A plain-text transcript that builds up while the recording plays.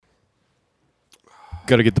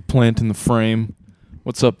Gotta get the plant in the frame.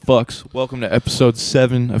 What's up, fucks? Welcome to episode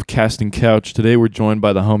 7 of Casting Couch. Today we're joined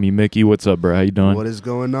by the homie Mickey. What's up, bro? How you doing? What is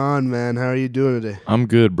going on, man? How are you doing today? I'm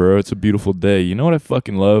good, bro. It's a beautiful day. You know what I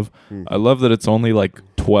fucking love? I love that it's only like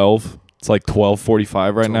 12. It's like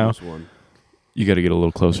 12:45 right now. Almost one. You gotta get a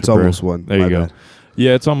little closer, It's bro. almost one. There you go. Bad.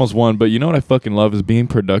 Yeah, it's almost 1. But you know what I fucking love is being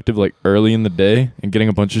productive like early in the day and getting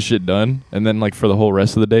a bunch of shit done. And then like for the whole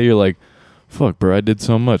rest of the day, you're like, fuck, bro, I did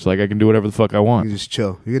so much. Like I can do whatever the fuck I want. You can just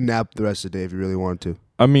chill. You can nap the rest of the day if you really want to.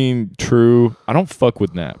 I mean, true. I don't fuck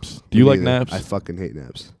with naps. Do you like naps? I fucking hate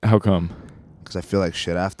naps. How come? Because I feel like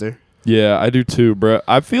shit after. Yeah, I do too, bro.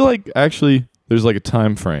 I feel like actually there's like a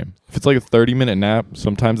time frame. If it's like a 30-minute nap,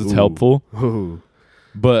 sometimes it's helpful. Ooh.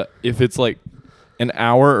 But if it's like an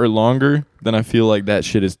hour or longer, then I feel like that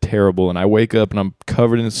shit is terrible. And I wake up and I'm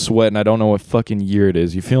covered in sweat and I don't know what fucking year it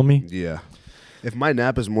is. You feel me? Yeah. If my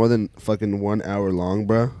nap is more than fucking 1 hour long,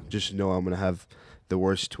 bro, just know I'm going to have the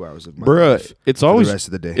worst 2 hours of my life. It's for always the rest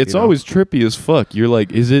of the day. It's always trippy as fuck. You're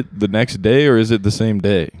like, is it the next day or is it the same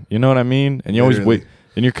day? You know what I mean? And you always wait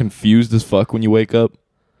and you're confused as fuck when you wake up.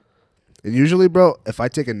 And usually, bro, if I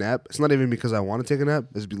take a nap, it's not even because I want to take a nap.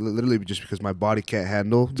 It's literally just because my body can't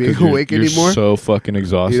handle being awake anymore. You're so fucking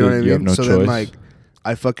exhausted. You know what I mean? You have no so choice. then, like,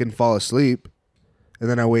 I fucking fall asleep, and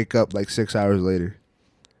then I wake up like 6 hours later.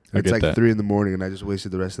 It's like that. 3 a.m, and I just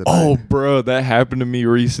wasted the rest of the Oh, night. bro, that happened to me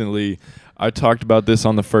recently. I talked about this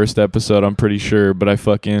on the first episode, I'm pretty sure, but I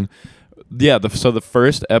fucking... Yeah, so the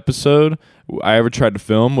first episode I ever tried to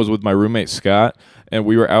film was with my roommate, Scott, and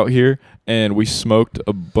we were out here, and we smoked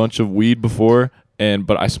a bunch of weed before,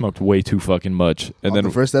 but I smoked way too fucking much. And then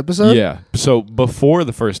the first episode? Yeah. So before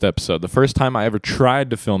the first episode, the first time I ever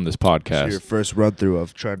tried to film this podcast. So your first run through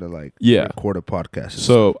of trying to record a podcast.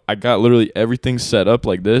 So I got literally everything set up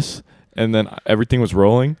like this, and then everything was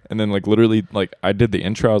rolling, and then like literally like I did the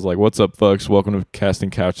intro. I was like, "What's up, folks? Welcome to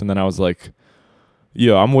Casting Couch." And then I was like,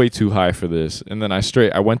 "Yo, I'm way too high for this." And then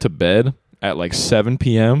I went to bed at like 7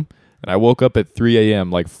 p.m. and I woke up at 3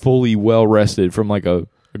 a.m. like fully well rested from like a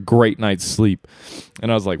great night's sleep. And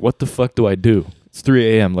I was like, "What the fuck do I do? It's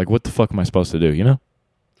 3 a.m. Like, what the fuck am I supposed to do?" You know?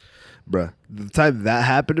 Bruh, the time that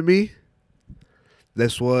happened to me,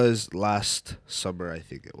 this was last summer, I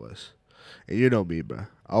think it was. And you know me, bruh.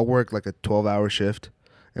 I'll work like a 12-hour shift,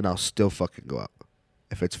 and I'll still fucking go out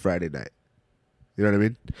if it's Friday night. You know what I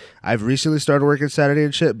mean? I've recently started working Saturday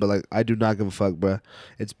and shit, but like I do not give a fuck, bruh.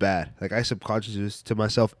 It's bad. Like I subconsciously to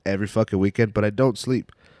myself every fucking weekend, but I don't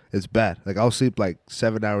sleep. It's bad. Like I'll sleep like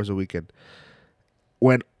 7 hours a weekend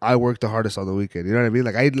when I work the hardest on the weekend. You know what I mean?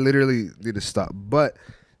 Like I literally need to stop. But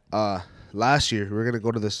last year we were gonna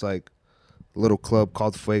go to this like little club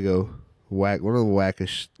called Fuego. One of the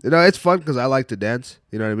wackish. You know, it's fun because I like to dance.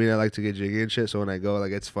 You know what I mean? I like to get jiggy and shit. So when I go,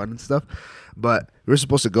 like it's fun and stuff. But we were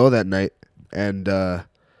supposed to go that night, and I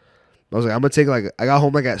was like, I'm gonna take I got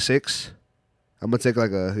home like at 6. I'm gonna take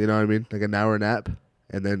like a, you know what I mean, like an hour nap,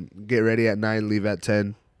 and then get ready at 9, leave at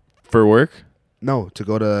 10. For work? No, to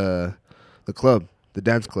go to the club, the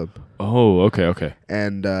dance club. Oh, okay.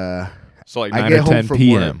 And So like I 9 get or home 10 from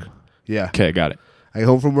p.m. work. Yeah. Okay, got it. I get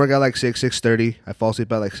home from work at like 6:30. I fall asleep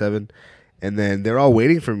at like 7. And then they're all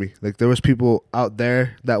waiting for me. Like there was people out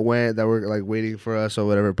there that were like waiting for us or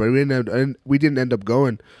whatever. But we didn't end up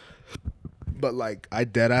going. But like I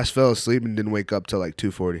dead ass fell asleep and didn't wake up till like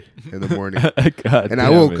 2:40 in the morning. And I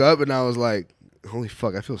woke up and I was like, holy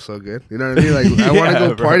fuck, I feel so good. You know what I mean? Like I want to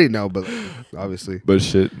go party now, but obviously. But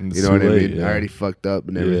shit, You know what I mean? Yeah. I already fucked up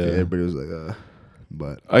and everything. Yeah. Everybody was like,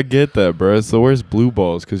 but I get that, bro. It's the worst blue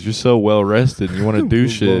balls because you're so well rested and you want to do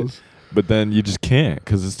shit, balls. but then you just can't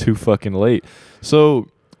because it's too fucking late. So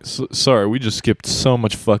sorry, we just skipped so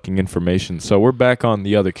much fucking information. So we're back on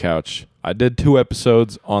the other couch. I did 2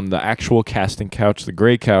 episodes on the actual casting couch, the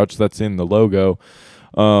gray couch that's in the logo.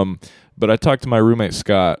 But I talked to my roommate,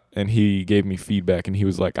 Scott, and he gave me feedback, and he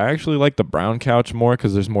was like, I actually like the brown couch more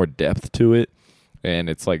because there's more depth to it. And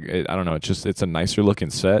it's like, I don't know, it's a nicer looking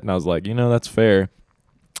set. And I was like, that's fair.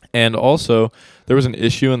 And also, there was an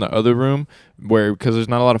issue in the other room where, because there's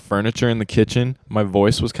not a lot of furniture in the kitchen, my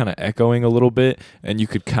voice was kind of echoing a little bit, and you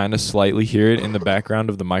could kind of slightly hear it in the background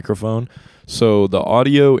of the microphone. So the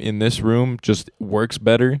audio in this room just works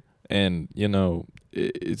better, and,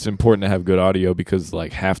 it's important to have good audio because,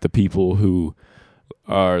 like, half the people who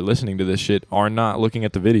are listening to this shit are not looking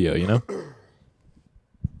at the video,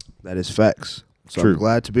 that is facts. So True. I'm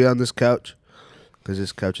glad to be on this couch because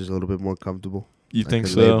this couch is a little bit more comfortable. You think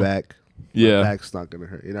can so? Lay back. Yeah. My back's not gonna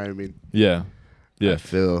hurt. You know what I mean? Yeah. I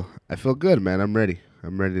feel good, man. I'm ready.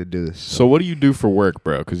 I'm ready to do this. So what do you do for work,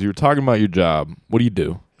 bro? Because you were talking about your job. What do you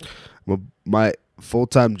do? My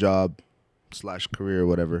full-time job / career,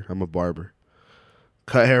 whatever. I'm a barber.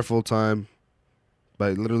 cut hair full time, but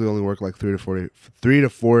I literally only work like 3 to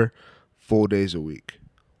 4 full days a week.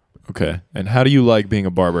 Okay. And how do you like being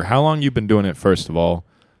a barber? How long you been doing it, first of all?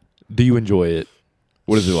 Do you enjoy it?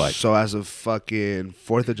 What is it like? So as of fucking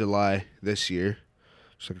 4th of July this year,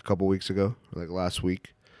 just like a couple weeks ago, like last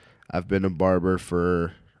week, I've been a barber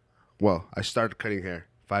for, well, I started cutting hair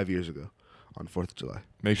 5 years ago on 4th of July.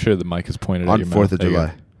 Make sure the mic is pointed On at your 4th mouth. of There you go.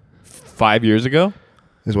 July 5 years ago?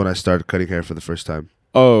 is when I started cutting hair for the first time.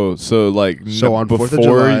 Oh, so like So on 4th of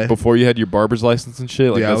July, before you had your barber's license and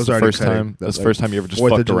shit? Like yeah, I that's was the already first cutting. time. That's the like first time you ever just 4th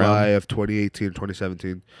fucked of July around. of 2018,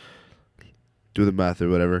 2017. Do the math or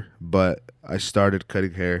whatever. But I started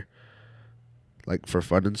cutting hair like for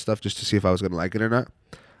fun and stuff, just to see if I was gonna like it or not.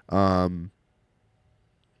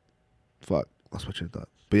 Fuck, lost my train of thought.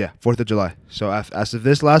 But yeah, 4th of July. So as of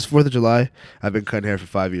this last 4th of July, I've been cutting hair for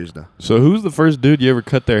 5 years now. So who's the first dude you ever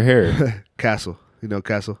cut their hair? Castle, you know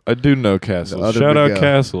Castle, I do know Castle. The other Shout out Miguel.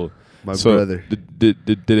 Castle. my So brother. Did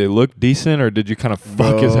it look decent, or did you kind of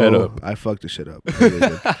fuck his head Bro, up? I fucked his shit up. I really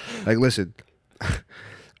did. Like, listen,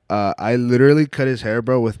 I literally cut his hair,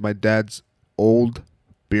 bro, with my dad's old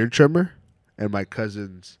beard trimmer and my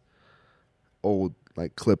cousin's old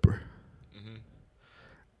like clipper.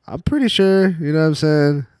 I'm pretty sure, you know what I'm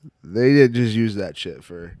saying, they didn't just use that shit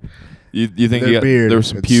for You think their beard there was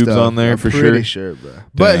some and pubes stuff. on there I'm for pretty sure? sure, bro.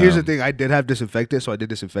 But here's the Damn. thing, I did have disinfectant, so I did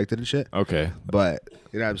disinfect it and shit. Okay. But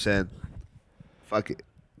you know what I'm saying? Fuck it,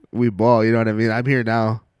 we ball. You know what I mean? I'm here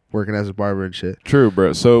now, working as a barber and shit. True,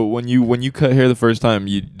 bro. So when you cut hair the first time,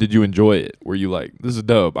 did you enjoy it? Were you like, this is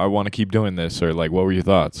dope, I want to keep doing this, or like, what were your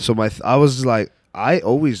thoughts? So I was like, I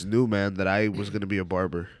always knew, man, that I was gonna be a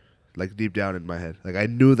barber, like deep down in my head. Like I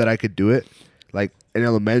knew that I could do it, like in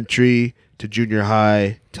elementary to junior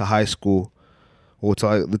high to high school. Well,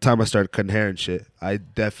 till the time I started cutting hair and shit, I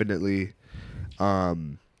definitely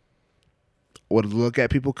would look at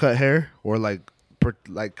people cut hair or like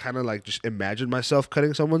kind of like just imagine myself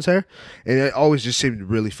cutting someone's hair, and it always just seemed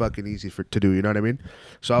really fucking easy to do. You know what I mean?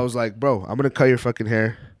 So I was like, bro, I'm gonna cut your fucking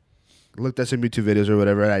hair. Looked at some YouTube videos or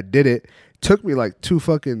whatever, and I did it. Took me like 2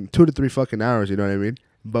 to 3 fucking hours. You know what I mean?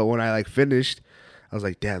 But when I like finished, I was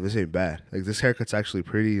like, damn, this ain't bad. Like this haircut's actually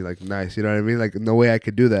pretty like nice. You know what I mean? Like no way I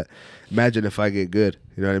could do that. Imagine if I get good.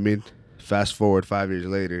 You know what I mean? Fast forward 5 years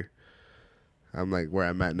later, I'm like where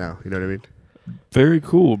I'm at now. You know what I mean? Very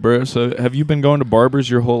cool, bro. So have you been going to barbers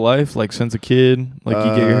your whole life, like since a kid? Like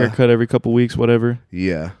you get your hair cut every couple weeks, whatever?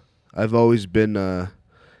 Yeah, I've always been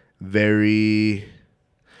very,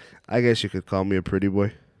 I guess you could call me a pretty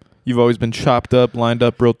boy. You've always been chopped up, lined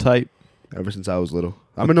up real tight? Ever since I was little.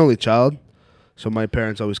 I'm an only child, so my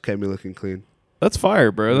parents always kept me looking clean. That's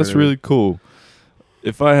fire, bro. That's really cool.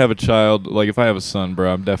 If I have a child, like if I have a son,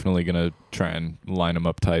 bro, I'm definitely going to try and line him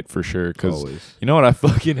up tight for sure. Because you know what I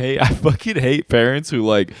fucking hate? I fucking hate parents who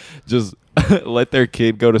like just let their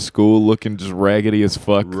kid go to school looking just raggedy as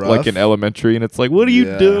fuck, Rough. like in elementary. And it's like, what are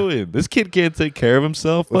you doing? This kid can't take care of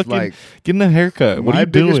himself. With Fucking like, getting a haircut. What are you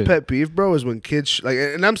doing? My biggest pet peeve, bro, is when kids, like,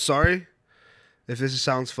 and I'm sorry if this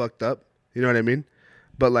sounds fucked up. You know what I mean?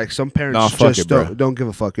 But like some parents just don't give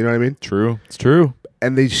a fuck. You know what I mean? True. It's true.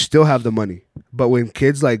 And they still have the money. But when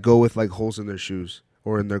kids like go with like holes in their shoes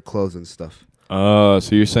or in their clothes and stuff. So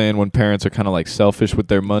you're saying when parents are kind of like selfish with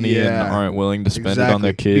their money and aren't willing to spend it on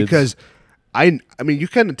their kids? Because I mean, you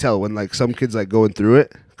kind of tell when like some kids like going through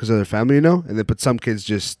it because of their family, you know, and then but some kids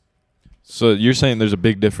just. So you're saying there's a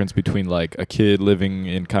big difference between like a kid living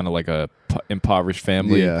in kind of like a impoverished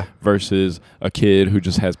family versus a kid who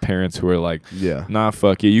just has parents who are like, nah,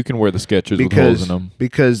 fuck you can wear the Skechers with holes in them.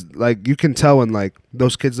 Because like you can tell when like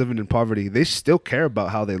those kids living in poverty, they still care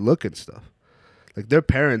about how they look and stuff. Like their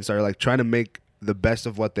parents are like trying to make the best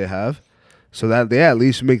of what they have, so that they at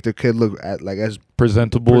least make their kid look at like as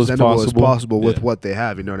presentable as possible with what they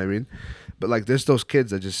have. You know what I mean? But like there's those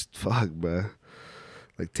kids that just fuck, bro.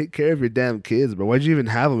 Like, take care of your damn kids, bro. Why'd you even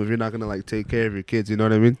have them if you're not going to, like, take care of your kids? You know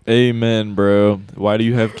what I mean? Amen, bro. Why do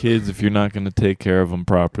you have kids if you're not going to take care of them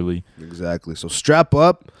properly? Exactly. So, strap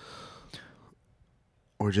up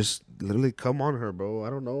or just literally come on her, bro.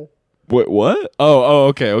 I don't know. What? Oh,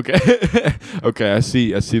 okay. Okay, I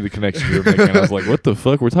see the connection you're making. I was like, what the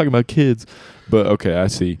fuck? We're talking about kids. But, okay, I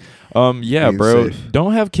see. Yeah, bro. Safe.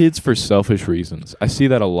 Don't have kids for selfish reasons. I see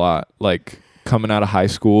that a lot. Like, coming out of high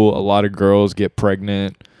school, a lot of girls get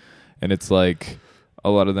pregnant, and it's like a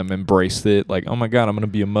lot of them embraced it. Like, oh my God, I'm going to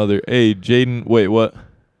be a mother. Hey, Jaden, wait, what?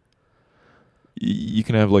 You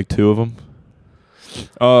can have like 2 of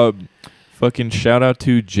them. Fucking shout out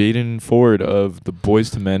to Jaden Ford of the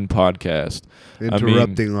Boys to Men podcast.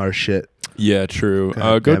 Interrupting our shit. Yeah, true.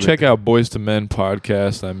 Go check out Boys to Men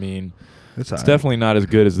podcast. I mean, it's definitely not as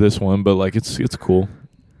good as this one, but like it's cool.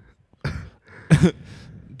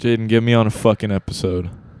 Jaden, get me on a fucking episode.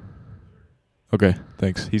 Okay,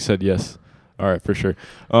 thanks. He said yes. All right, for sure.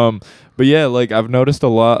 But yeah, like I've noticed a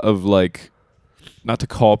lot of like, not to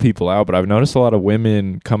call people out, but I've noticed a lot of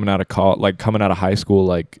women coming out of coming out of high school,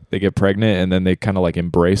 like they get pregnant and then they kind of like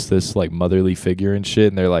embrace this like motherly figure and shit,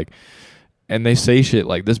 and they're like, and they say shit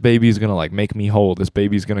like, this baby's gonna like make me whole, this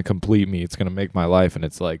baby's gonna complete me, it's gonna make my life, and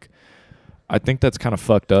it's like, I think that's kind of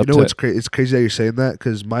fucked up. You know what's crazy? It's crazy that you're saying that,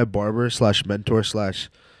 because my barber / mentor /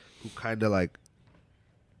 who kind of like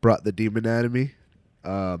brought the demon out of me,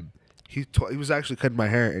 he was actually cutting my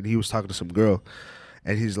hair and he was talking to some girl,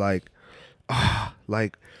 and he's like,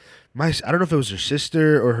 like I don't know if it was her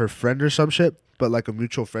sister or her friend or some shit, but like a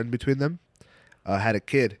mutual friend between them had a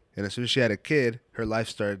kid, and as soon as she had a kid, her life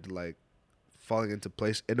started like falling into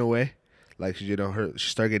place in a way, like she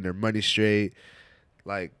started getting her money straight,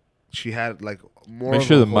 like she had like more. Make of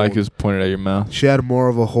sure a the hold. mic is pointed at your mouth. She had more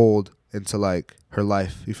of a hold into like her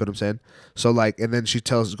life. You feel what I'm saying? So like, and then she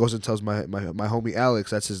goes and tells my homie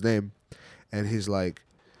Alex, that's his name, and he's like,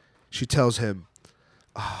 she tells him,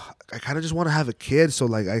 I kind of just want to have a kid so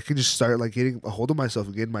like I can just start like getting a hold of myself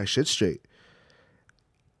and getting my shit straight.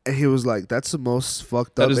 And he was like, that's the most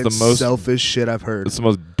fucked up and selfish shit I've heard. It's the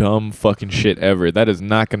most dumb fucking shit ever. That is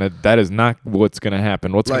not what's gonna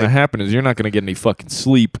happen. What's gonna happen is you're not gonna get any fucking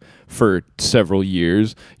sleep for several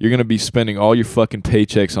years. You're gonna be spending all your fucking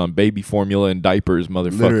paychecks on baby formula and diapers,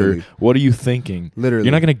 motherfucker. Literally. What are you thinking? Literally.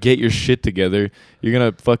 You're not gonna get your shit together. You're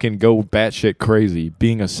gonna fucking go batshit crazy.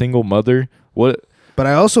 Being a single mother, what? But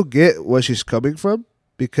I also get where she's coming from,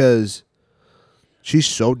 because she's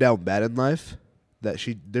so down bad in life that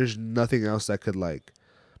there's nothing else that could like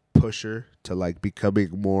push her to like becoming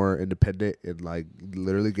more independent and like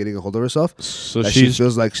literally getting a hold of herself. So she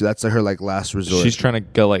feels like that's her like last resort. She's trying to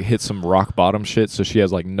go like hit some rock bottom shit, so she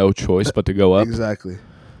has like no choice but to go up. Exactly.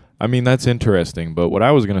 I mean, that's interesting, but what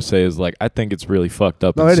I was gonna say is like I think it's really fucked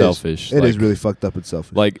up and selfish. It is really fucked up and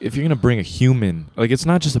selfish. Like if you're gonna bring a human, like it's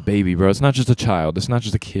not just a baby, bro. It's not just a child. It's not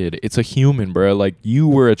just a kid. It's a human, bro. Like you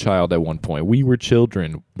were a child at one point. We were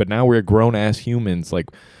children, but now we're grown ass humans.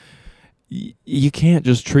 Like you can't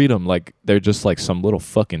just treat them like they're just like some little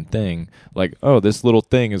fucking thing. Like, oh, this little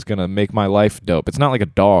thing is gonna make my life dope. It's not like a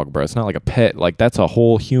dog, bro. It's not like a pet. Like that's a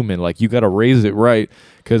whole human. Like you gotta raise it right.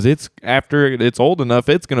 Because it's after it's old enough,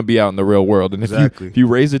 it's gonna be out in the real world, and if you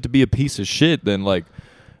raise it to be a piece of shit, then like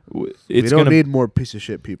we don't need more piece of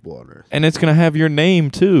shit people on Earth, and it's gonna have your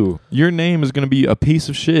name too. Your name is gonna be a piece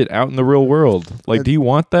of shit out in the real world. Like, and do you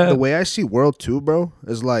want that? The way I see world too, bro,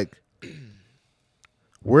 is like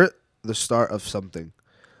we're at the start of something,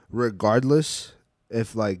 regardless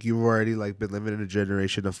if like you've already like been living in a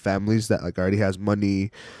generation of families that like already has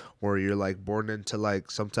money, or you're like born into like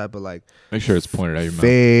some type of like make sure it's pointed at your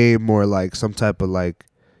fame, or like some type of like,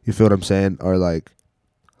 you feel what I'm saying, or like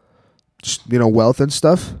just, wealth and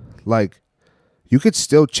stuff. Like you could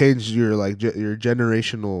still change your like your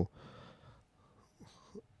generational,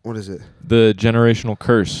 what is it? The generational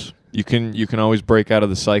curse. You can always break out of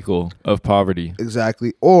the cycle of poverty.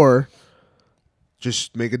 Exactly. Or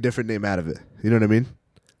just make a different name out of it. You know what I mean?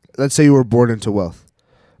 Let's say you were born into wealth,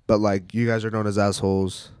 but like you guys are known as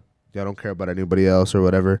assholes. Y'all don't care about anybody else or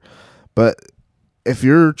whatever. But if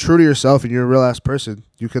you're true to yourself and you're a real ass person,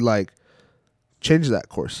 you could like change that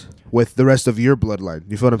course with the rest of your bloodline.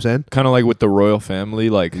 You feel what I'm saying? Kind of like with the royal family,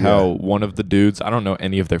 like how one of the dudes, I don't know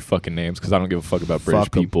any of their fucking names because I don't give a fuck about British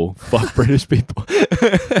people. Fuck British people.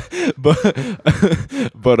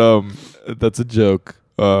 but that's a joke.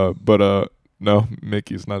 No,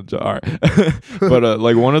 Mickey's not a joke. All right. But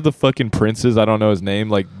like one of the fucking princes, I don't know his name,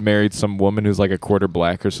 like married some woman who's like a quarter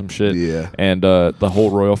black or some shit. Yeah. And the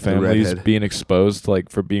whole royal family's being exposed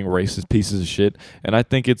like for being racist pieces of shit. And I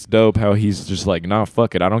think it's dope how he's just like, nah,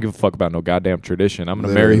 fuck it. I don't give a fuck about no goddamn tradition. I'm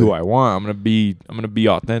gonna marry who I want. I'm gonna be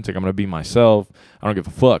authentic. I'm gonna be myself. I don't give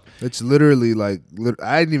a fuck. It's literally like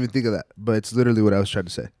I didn't even think of that, but it's literally what I was trying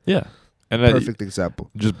to say. Yeah. And perfect example.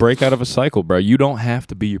 Just break out of a cycle, bro. You don't have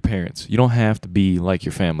to be your parents. You don't have to be like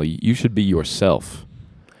your family. You should be yourself.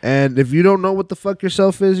 And if you don't know what the fuck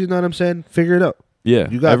yourself is, you know what I'm saying? Figure it out. Yeah.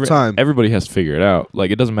 You got time. Everybody has to figure it out. Like,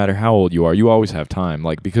 it doesn't matter how old you are. You always have time.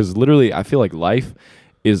 Like, because literally, I feel like life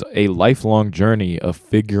is a lifelong journey of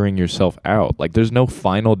figuring yourself out. Like, there's no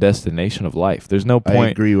final destination of life. There's no point. I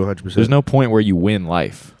agree 100%. There's no point where you win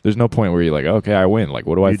life. There's no point where you're like, okay, I win. Like,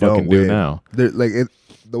 what do I fucking do now?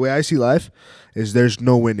 The way I see life is there's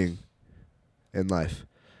no winning in life.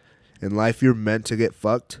 In life, you're meant to get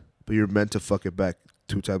fucked, but you're meant to fuck it back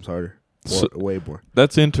 2 times harder. Way more.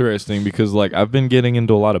 That's interesting because, like, I've been getting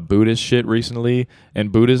into a lot of Buddhist shit recently, and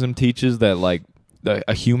Buddhism teaches that, like,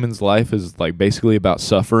 a human's life is like basically about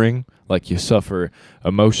suffering. Like you suffer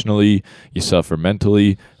emotionally, you suffer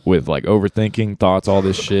mentally with like overthinking thoughts, all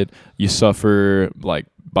this shit. You suffer like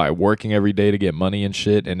by working every day to get money and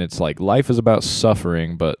shit. And it's like life is about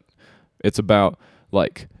suffering, but it's about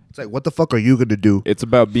like It's like, what the fuck are you gonna do? it's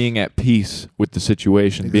about being at peace with the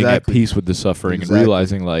situation, being at Exactly. peace with the suffering, Exactly. and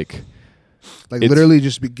realizing like Literally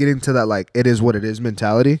just be getting to that like it is what it is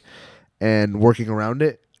mentality, and working around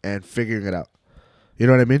it and figuring it out. You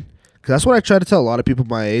know what I mean? Because that's what I try to tell a lot of people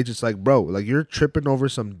my age. It's like, bro, like you're tripping over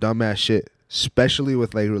some dumbass shit, especially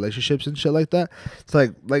with like relationships and shit like that. It's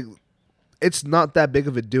like it's not that big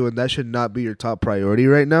of a deal, and that should not be your top priority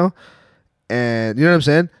right now. And you know what I'm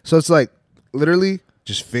saying? So it's like literally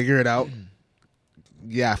just figure it out.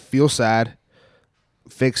 Yeah, feel sad,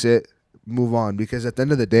 fix it, move on. Because at the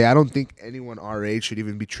end of the day, I don't think anyone our age should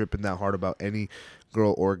even be tripping that hard about any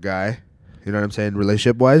girl or guy. You know what I'm saying?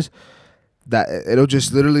 Relationship wise, that it'll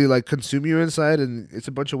just literally like consume you inside, and it's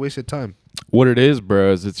a bunch of wasted time. what it is,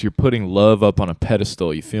 bro, is it's you're putting love up on a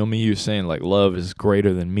pedestal. You feel me? You're saying like love is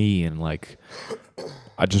greater than me, and like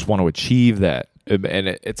I just want to achieve that. And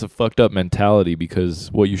it's a fucked up mentality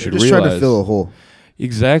because what you should Just realize trying to fill a hole.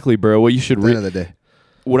 exactly, bro. What you should At the end of the day,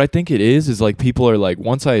 what I think it is like people are like,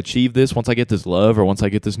 once I achieve this, once I get this love, or once I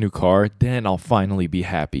get this new car, then I'll finally be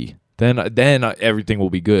happy. Then everything will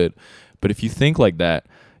be good. But if you think like that,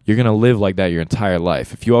 you're gonna live like that your entire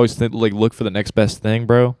life. If you always think like look for the next best thing,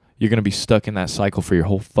 bro, you're gonna be stuck in that cycle for your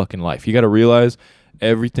whole fucking life. You got to realize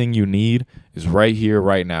everything you need is right here,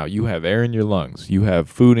 right now. You have air in your lungs. You have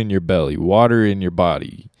food in your belly, water in your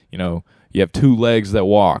body. You know, you have 2 legs that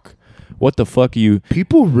walk. What the fuck are you?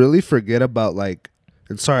 people really forget about like.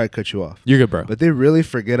 And sorry I cut you off, You're good, bro. but they really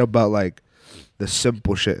forget about like the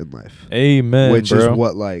simple shit in life, Amen, which bro. is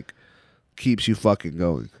what like keeps you fucking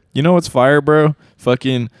going. You know what's fire, bro?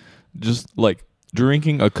 Fucking just like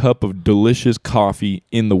drinking a cup of delicious coffee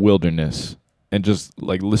in the wilderness and just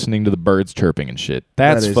like listening to the birds chirping and shit.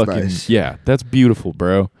 That's That is fucking nice. yeah, that's beautiful,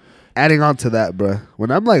 bro. Adding on to that, bro,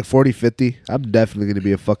 when I'm like 40, 50, I'm definitely going to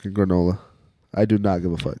be a fucking granola. I do not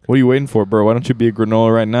give a fuck. What are you waiting for, bro? Why don't you be a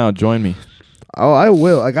granola right now? Join me. Oh, I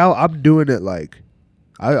will. Like, I'm doing it like,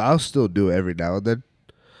 I'll still do it every now and then.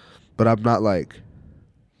 But I'm not like,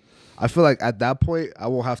 I feel like at that point, I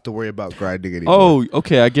won't have to worry about grinding anymore. Oh,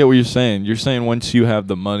 okay, I get what you're saying. You're saying once you have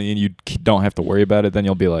the money and you don't have to worry about it, then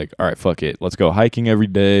you'll be like, all right, fuck it. Let's go hiking every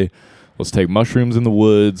day. Let's take mushrooms in the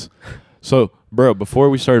woods. So, bro, before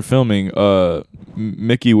we started filming,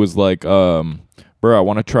 Mickey was like, bro, I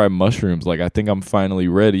want to try mushrooms. Like, I think I'm finally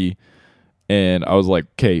ready. And I was like,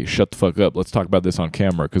 okay, shut the fuck up. Let's talk about this on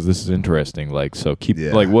camera because this is interesting. Like, so keep,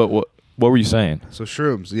 Yeah. like, what were you saying? So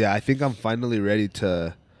shrooms. Yeah, I think I'm finally ready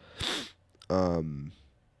to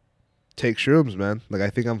take shrooms, man. Like, I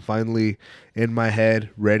think I'm finally in my head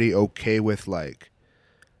ready, okay with like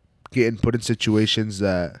getting put in situations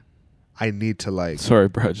that I need to like. Sorry,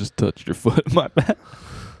 bro, I just touched your foot. My bad.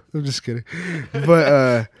 I'm just kidding.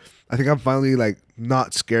 But I think I'm finally like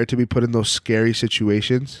not scared to be put in those scary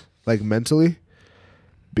situations, like mentally,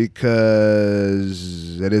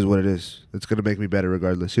 because it is what it is. It's gonna make me better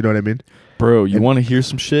regardless. You know what I mean? Bro, you want to hear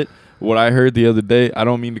some shit? What I heard the other day, I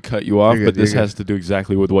don't mean to cut you off, You're but good, this you're has to do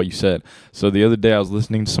exactly with what you said. So the other day I was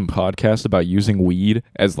listening to some podcast about using weed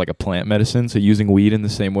as like a plant medicine. So using weed in the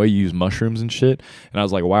same way you use mushrooms and shit. And I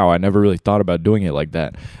was like, wow, I never really thought about doing it like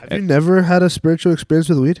that. Have you never had a spiritual experience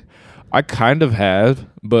with weed? I kind of have,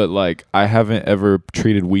 but like I haven't ever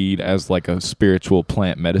treated weed as like a spiritual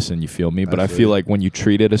plant medicine, you feel me? But I feel like when you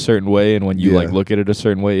treat it a certain way and when you like look at it a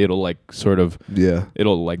certain way, it'll like sort of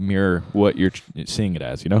it'll like mirror what you're seeing it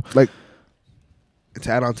as, you know? Like,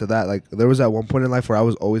 to add on to that, like there was at one point in life where I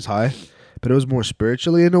was always high, but it was more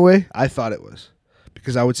spiritually in a way. I thought it was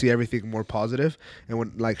because I would see everything more positive, and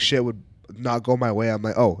when like shit would not go my way, I'm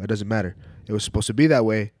like, oh, it doesn't matter. It was supposed to be that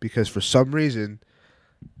way because for some reason,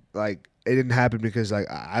 like it didn't happen because like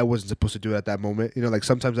I wasn't supposed to do it at that moment. You know, like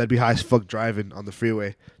sometimes I'd be high as fuck driving on the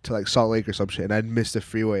freeway to like Salt Lake or some shit, and I'd miss the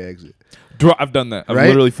freeway exit. I've done that. I've Right?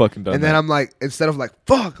 literally fucking done that. And then I'm like, instead of like,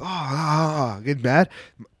 fuck, get mad,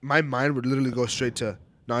 my mind would literally go straight to,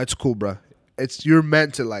 no, it's cool, bro. You're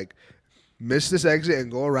meant to like miss this exit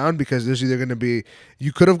and go around because there's either going to be,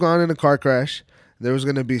 you could have gone in a car crash, there was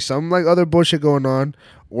going to be some like other bullshit going on,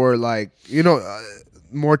 or like, you know,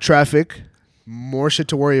 more traffic, more shit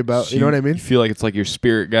to worry about. So you know what I mean? You feel like it's like your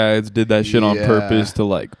spirit guides did that shit on purpose to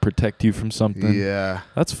like protect you from something. Yeah.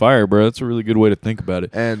 That's fire, bro. That's a really good way to think about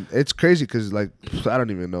it. And it's crazy because like, I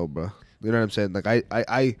don't even know, bro. You know what I'm saying? Like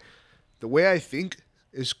I the way I think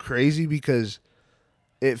is crazy because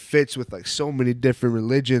it fits with like so many different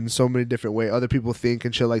religions, so many different way other people think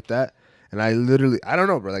and shit like that. And I don't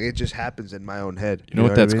know, bro. Like, it just happens in my own head. You know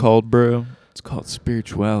what that's called, bro? It's called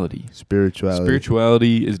spirituality.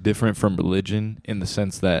 Spirituality is different from religion in the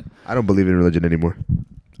sense that I don't believe in religion anymore.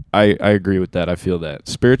 I agree with that. I feel that.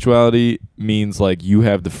 Spirituality means like you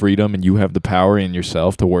have the freedom and you have the power in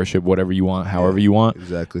yourself to worship whatever you want, however you want.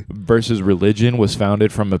 Exactly. Versus religion was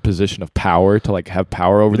founded from a position of power to like have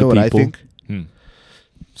power over the people. You know what I think?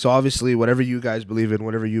 So obviously, whatever you guys believe in,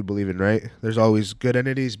 whatever you believe in, right? There's always good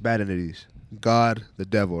entities, bad entities. God, the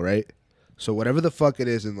devil, right? So whatever the fuck it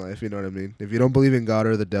is in life, you know what I mean? If you don't believe in God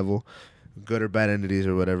or the devil, good or bad entities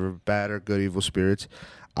or whatever, bad or good evil spirits,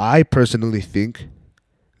 I personally think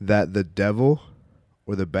that the devil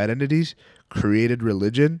or the bad entities created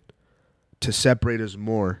religion to separate us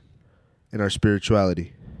more in our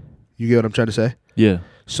spirituality. You get what I'm trying to say? Yeah.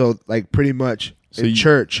 So like pretty much in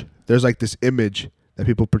church, there's like this image that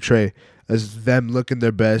people portray as them looking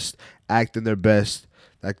their best, acting their best,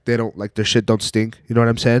 like they don't like their shit don't stink. You know what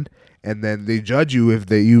I'm saying? And then they judge you if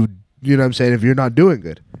you know what I'm saying, if you're not doing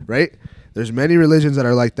good, right? There's many religions that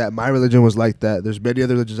are like that. My religion was like that. There's many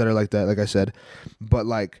other religions that are like that, like I said. But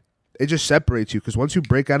like it just separates you because once you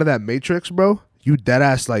break out of that matrix, bro, you dead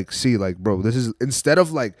ass like see like, bro, this is instead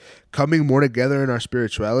of like coming more together in our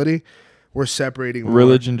spirituality, we're separating more.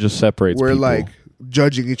 Religion just separates we're people. Like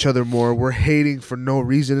judging each other more. We're hating for no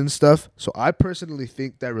reason and stuff. So I personally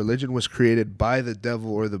think that religion was created by the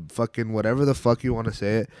devil or the fucking whatever the fuck you want to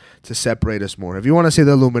say it to separate us more. If you want to say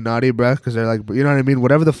the Illuminati, bruh, because they're like, you know what I mean?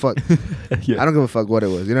 Whatever the fuck. Yeah. I don't give a fuck what it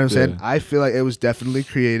was. You know what I'm saying? I feel like it was definitely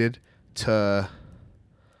created to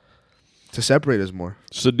separate us more.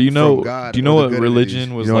 So do you know what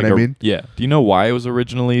religion was? You know like what I mean? Yeah. Do you know why it was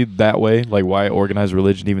originally that way? Like why organized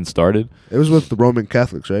religion even started? It was with the Roman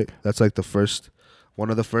Catholics, right? That's like one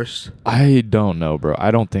of the first. I don't know, bro.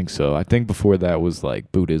 I don't think so. I think before that was like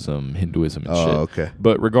Buddhism, Hinduism, and shit. Oh, okay.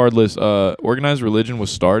 But regardless, organized religion was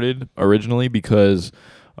started originally because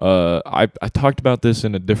I talked about this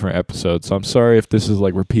in a different episode, so I'm sorry if this is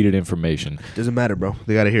like repeated information. Doesn't matter, bro.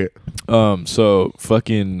 They gotta hear it. So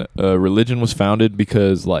fucking religion was founded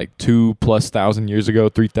because like 2,000+ years ago,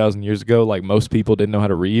 3,000 years ago, like most people didn't know how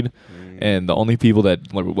to read, and the only people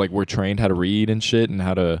that like were trained how to read and shit and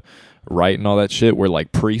how to write and all that shit were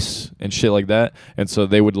like priests and shit like that, and so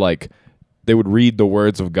they would read the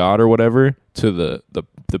words of God or whatever to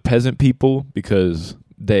the peasant people because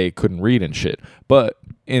they couldn't read and shit. But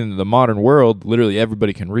in the modern world, literally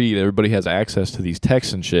everybody can read. Everybody has access to these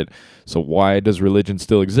texts and shit. So why does religion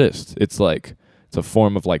still exist? It's like it's a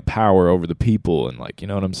form of like power over the people and like, you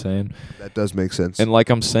know what I'm saying? That does make sense. And like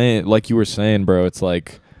I'm saying, like you were saying, bro, it's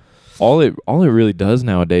like all it really does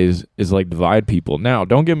nowadays is like divide people. Now,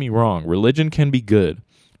 don't get me wrong, religion can be good.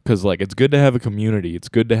 Because, like, it's good to have a community. It's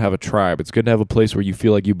good to have a tribe. It's good to have a place where you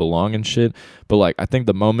feel like you belong and shit. But, like, I think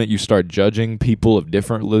the moment you start judging people of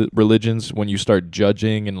different religions, when you start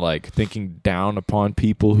judging and, like, thinking down upon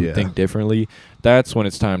people who think differently, that's when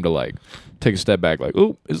it's time to, like, take a step back. Like,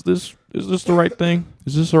 oh, is this the right thing?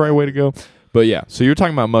 Is this the right way to go? But, yeah, so you're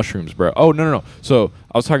talking about mushrooms, bro. Oh, no. So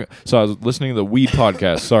I was listening to the weed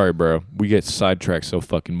podcast. Sorry, bro. We get sidetracked so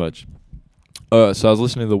fucking much. So I was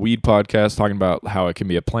listening to the weed podcast talking about how it can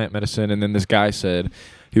be a plant medicine, and then this guy said,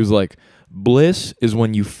 he was like, bliss is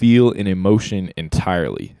when you feel an emotion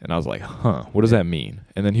entirely. And I was like, huh, what does that mean?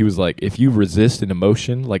 And then he was like, if you resist an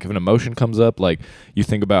emotion, like if an emotion comes up, like you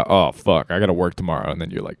think about, oh, fuck, I got to work tomorrow. And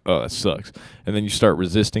then you're like, oh, that sucks. And then you start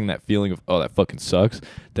resisting that feeling of, oh, that fucking sucks.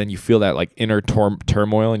 Then you feel that like inner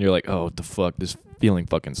turmoil and you're like, oh, what the fuck, this feeling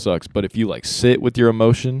fucking sucks. But if you like sit with your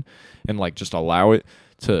emotion and like just allow it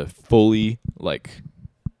to fully like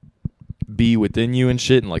be within you and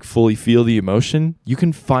shit and like fully feel the emotion, you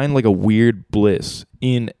can find like a weird bliss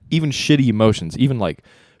in even shitty emotions, even like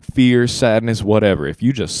fear, sadness, whatever. If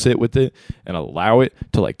you just sit with it and allow it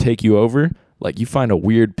to like take you over, like you find a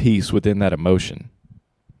weird peace within that emotion.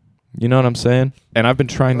 You know what I'm saying? And I've been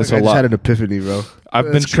trying this a lot. I just had an epiphany, bro.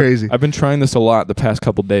 That's crazy. I've been trying this a lot the past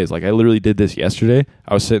couple days. Like I literally did this yesterday.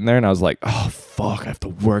 I was sitting there and I was like, oh fuck, I have to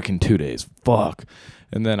work in 2 days. Fuck.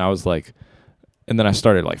 And then I was like, and then I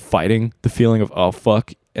started like fighting the feeling of, oh,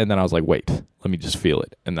 fuck. And then I was like, wait, let me just feel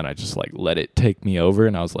it. And then I just like let it take me over.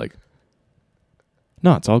 And I was like,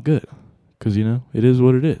 no, it's all good. Because, you know, it is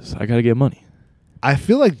what it is. I got to get money. I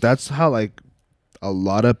feel like that's how like a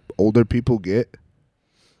lot of older people get.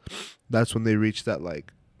 That's when they reach that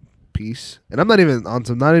like peace. And I'm not even on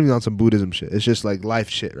some Buddhism shit. It's just like life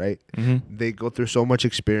shit, right? Mm-hmm. They go through so much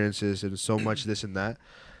experiences and so much this and that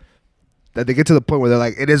they get to the point where they're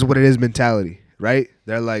like, it is what it is mentality, right?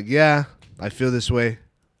 They're like, yeah, I feel this way.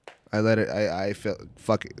 I feel,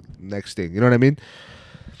 fuck it, next thing. You know what I mean?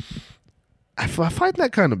 I find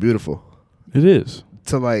that kind of beautiful. It is.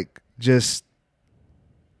 To like just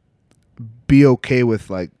be okay with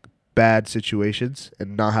like bad situations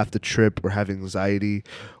and not have to trip or have anxiety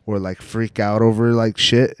or like freak out over like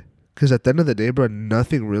shit. Because at the end of the day, bro,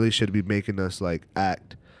 nothing really should be making us like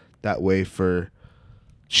act that way for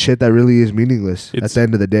shit that really is meaningless at the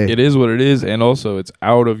end of the day. It is what it is, and also it's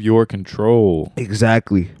out of your control.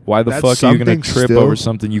 Exactly. Why the fuck are you going to trip over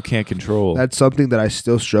something you can't control? That's something that I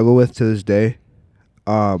still struggle with to this day.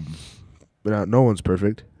 But no one's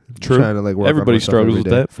perfect. True. I'm trying to, like, work Everybody on myself struggles every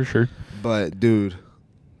with day. that, for sure. But, dude,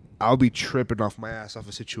 I'll be tripping off my ass off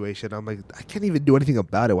a situation. I'm like, I can't even do anything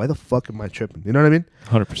about it. Why the fuck am I tripping? You know what I mean?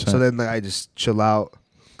 100%. So then like, I just chill out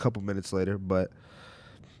a couple minutes later. But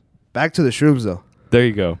back to the shrooms, though. There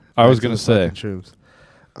you go. I was going to say. Shrooms.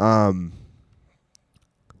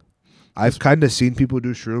 I've kind of seen people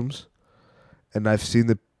do shrooms, and I've seen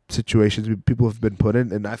the situations people have been put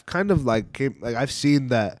in, and I've kind of like I've seen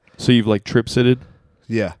that. So you've like trip-sitted?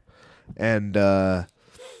 Yeah. And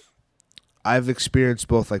I've experienced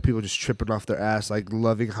both, like people just tripping off their ass, like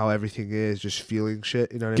loving how everything is, just feeling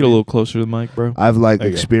shit. You know what I mean? Get a little closer to the mic, bro. I've like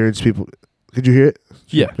experienced people. Could you hear it?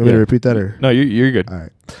 Yeah. You want me to repeat that or? No, you're good. All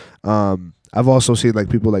right. I've also seen like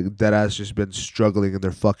people like dead ass just been struggling in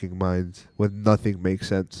their fucking minds when nothing makes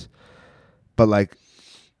sense. But like,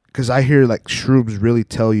 because I hear like shrooms really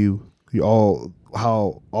tell you all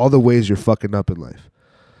the ways you're fucking up in life.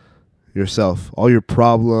 Yourself, all your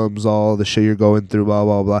problems, all the shit you're going through, blah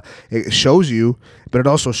blah blah. It shows you, but it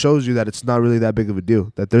also shows you that it's not really that big of a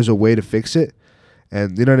deal. That there's a way to fix it,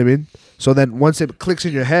 and you know what I mean. So then once it clicks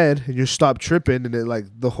in your head and you stop tripping, and it like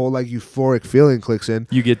the whole like euphoric feeling clicks in,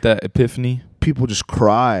 you get that epiphany. People just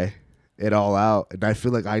cry it all out, and I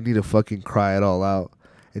feel like I need to fucking cry it all out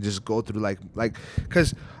and just go through like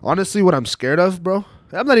because honestly, what I'm scared of, bro.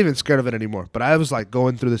 I'm not even scared of it anymore, but I was like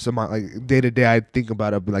going through this amount, like day to day. I think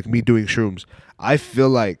about it, like me doing shrooms. I feel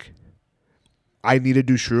like I need to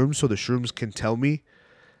do shrooms so the shrooms can tell me,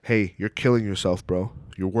 hey, you're killing yourself, bro.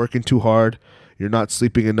 You're working too hard. You're not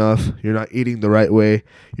sleeping enough. You're not eating the right way.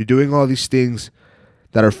 You're doing all these things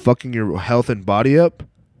that are fucking your health and body up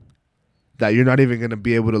that you're not even going to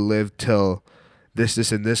be able to live till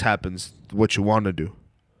this, and this happens, what you want to do.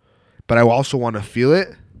 But I also want to feel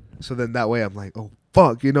it. So then that way I'm like, oh,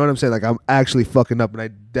 fuck, you know what I'm saying? Like, I'm actually fucking up, and I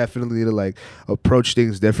definitely need to, like, approach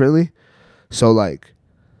things differently. So, like,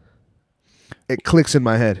 it clicks in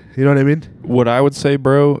my head. You know what I mean? What I would say,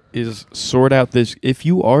 bro, is sort out this. If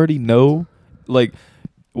you already know, like,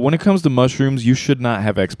 when it comes to mushrooms, you should not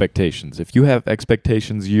have expectations. If you have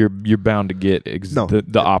expectations, you're bound to get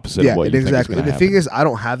the opposite of what you think is exactly. going to happen. And the thing is, I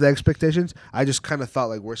don't have the expectations. I just kind of thought,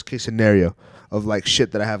 like, worst case scenario of like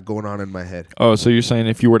shit that I have going on in my head. Oh, so you're saying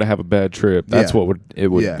if you were to have a bad trip, that's what it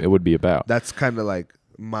would be about. That's kind of like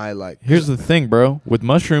my like. Here's the thing, bro. With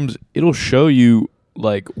mushrooms, it'll show you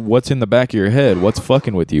like what's in the back of your head, what's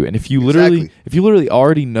fucking with you, and if you literally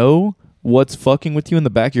already know what's fucking with you in the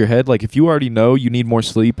back of your head, like if you already know you need more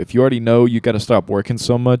sleep, if you already know you got to stop working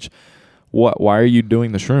so much, why are you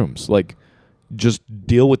doing the shrooms? Like, just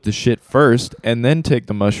deal with the shit first and then take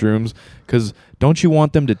the mushrooms, because don't you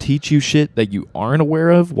want them to teach you shit that you aren't aware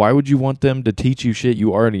of? Why would you want them to teach you shit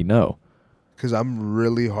you already know? Because I'm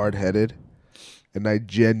really hard-headed, and I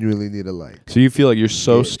genuinely need to like. So you feel like you're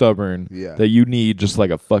so stubborn that you need just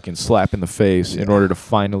like a fucking slap in the face in order to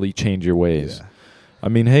finally change your ways. Yeah. I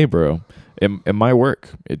mean, hey, bro, it might work.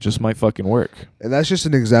 It just might fucking work. And that's just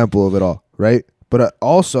an example of it all, right? But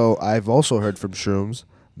I've also heard from shrooms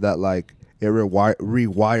that like it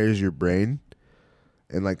rewires your brain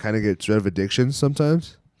and like kind of gets rid of addictions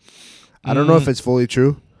sometimes. I don't know if it's fully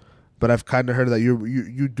true, but I've kind of heard that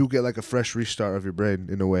you do get like a fresh restart of your brain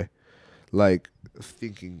in a way, like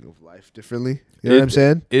thinking of life differently. You know what I'm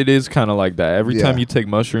saying? It is kind of like that. Every time you take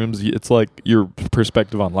mushrooms, it's like your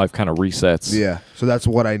perspective on life kind of resets. Yeah. So that's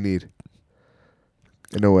what I need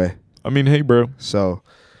in a way. I mean, hey, bro. So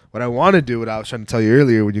what I want to do, what I was trying to tell you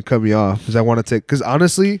earlier when you cut me off, is I want to take, because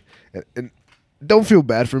honestly, and don't feel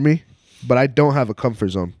bad for me, but I don't have a comfort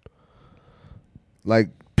zone. Like,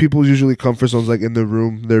 people's usually comfort zones like in the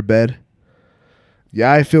room, their bed.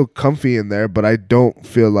 Yeah, I feel comfy in there, but I don't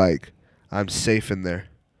feel like I'm safe in there.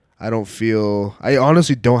 I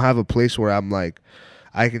honestly don't have a place where I'm like,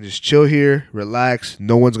 I can just chill here, relax,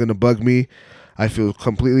 no one's going to bug me. I feel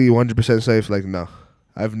completely 100% safe. Like, no.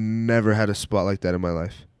 I've never had a spot like that in my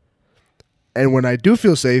life. And when I do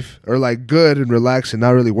feel safe or like good and relaxed and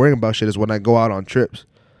not really worrying about shit is when I go out on trips.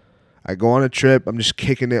 I go on a trip. I'm just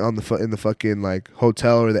kicking it on in the fucking like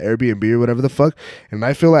hotel or the Airbnb or whatever the fuck, and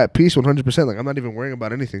I feel at peace 100%. Like I'm not even worrying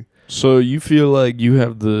about anything. So you feel like you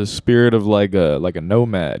have the spirit of like a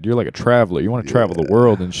nomad. You're like a traveler. You want to travel the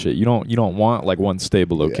world and shit. You don't want like one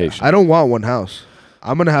stable location. I don't want one house.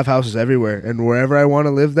 I'm gonna have houses everywhere, and wherever I want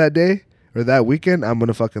to live that day or that weekend, I'm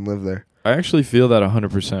gonna fucking live there. I actually feel that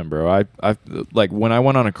 100%, bro. I like when I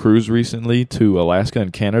went on a cruise recently to Alaska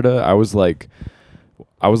and Canada, I was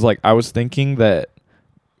thinking that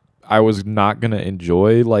I was not going to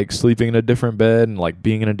enjoy like sleeping in a different bed and like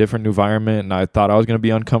being in a different environment, and I thought I was going to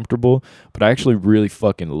be uncomfortable, but I actually really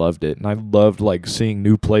fucking loved it. And I loved like seeing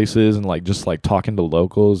new places and like just like talking to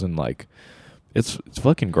locals, and like it's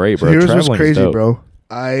fucking great, bro. So here's what's Traveling's crazy, dope. bro.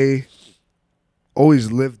 I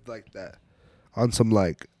always lived like that on some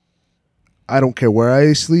like I don't care where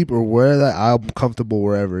I sleep or where that I'm comfortable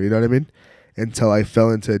wherever, you know what I mean? Until I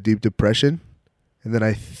fell into a deep depression. And then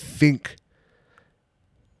I think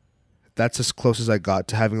that's as close as I got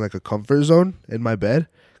to having like a comfort zone in my bed.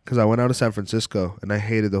 Because I went out to San Francisco and I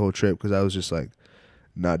hated the whole trip because I was just like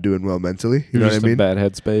not doing well mentally. You know what I mean? In bad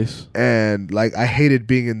headspace. And like I hated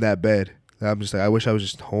being in that bed. I'm just like, I wish I was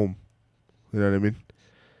just home. You know what I mean?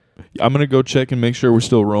 I'm going to go check and make sure we're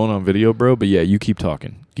still rolling on video, bro. But yeah, you keep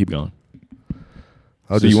talking. Keep going.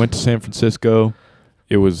 So you went to San Francisco.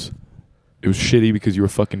 It was shitty because you were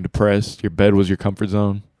fucking depressed. Your bed was your comfort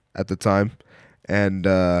zone at the time. And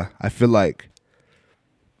I feel like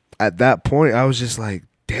at that point, I was just like,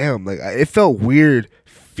 damn. Like it felt weird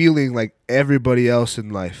feeling like everybody else in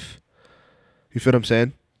life. You feel what I'm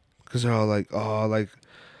saying? Because they're all like, oh, like.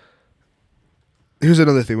 Here's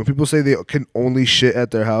another thing. When people say they can only shit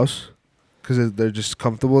at their house because they're just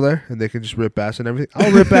comfortable there and they can just rip ass and everything.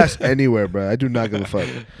 I'll rip ass anywhere, bro. I do not give a fuck.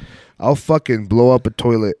 I'll fucking blow up a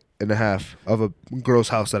toilet and a half of a girl's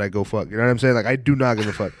house that I go fuck. You know what I'm saying? Like, I do not give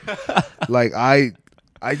a fuck. Like, I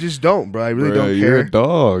just don't, bro. I really don't care. You're a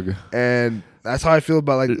dog. And that's how I feel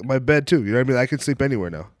about, like, my bed, too. You know what I mean? I can sleep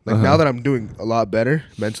anywhere now. Like, now that I'm doing a lot better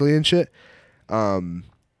mentally and shit,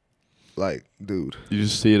 like, dude. You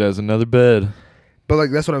just see it as another bed. But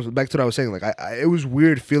like that's what I was back to what I was saying. Like it was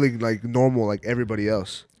weird feeling like normal, like everybody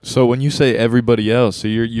else. So when you say everybody else, so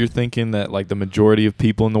you're thinking that like the majority of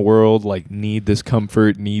people in the world like need this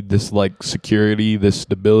comfort, need this like security, this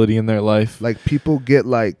stability in their life. Like people get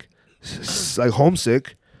like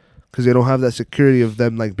homesick because they don't have that security of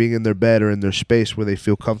them like being in their bed or in their space where they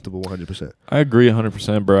feel comfortable 100%. I agree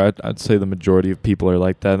 100%, bro. I'd say the majority of people are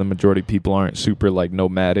like that. The majority of people aren't super like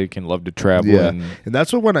nomadic and love to travel. Yeah. And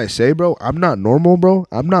that's what when I say, bro, I'm not normal, bro.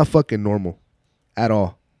 I'm not fucking normal at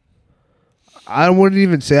all. I wouldn't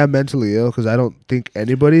even say I'm mentally ill because I don't think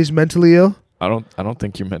anybody's mentally ill. I don't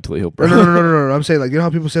think you're mentally ill, bro. No. I'm saying like, you know how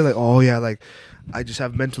people say like, oh yeah, like I just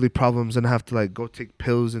have mentally problems and I have to like go take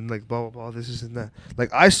pills and like blah blah blah, this and that.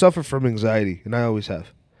 Like I suffer from anxiety and I always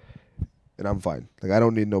have, and I'm fine. Like I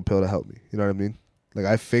don't need no pill to help me. You know what I mean? Like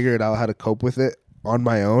I figured out how to cope with it on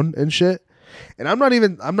my own and shit. And I'm not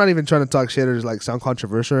even trying to talk shit or just like sound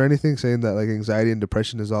controversial or anything, saying that like anxiety and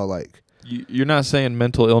depression is all like. You're not saying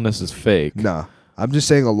mental illness is fake. Nah, I'm just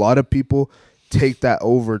saying a lot of people take that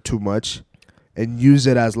over too much and use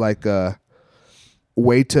it as like a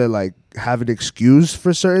way to like have an excuse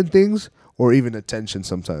for certain things or even attention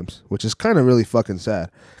sometimes, which is kind of really fucking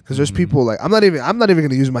sad because there's people like I'm not even going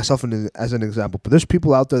to use myself as an example, but there's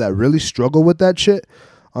people out there that really struggle with that shit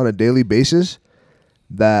on a daily basis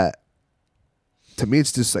that to me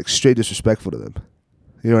it's just like straight disrespectful to them.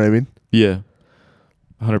 You know what I mean? Yeah.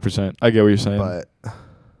 100%. I get what you're saying. But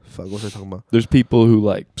fuck, what was I talking about? There's people who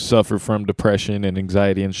like suffer from depression and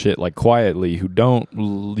anxiety and shit like quietly who don't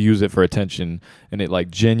use it for attention, and it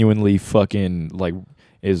like genuinely fucking like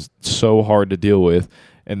is so hard to deal with,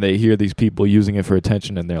 and they hear these people using it for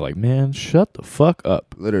attention and they're like, man, shut the fuck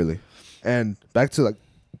up. Literally. And back to like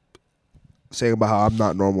saying about how I'm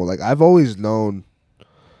not normal. Like I've always known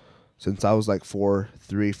since I was like 4,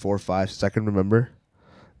 5, since I can remember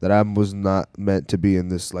that I was not meant to be in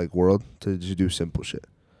this like world to just do simple shit.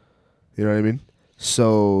 You know what I mean?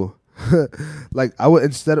 So, like I would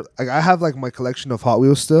instead of like I have like my collection of Hot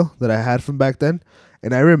Wheels still that I had from back then,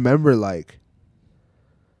 and I remember like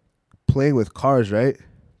playing with cars. Right?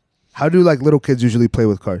 How do like little kids usually play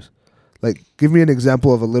with cars? Like, give me an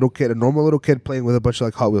example of a normal little kid playing with a bunch of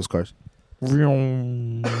like Hot Wheels cars,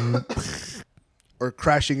 or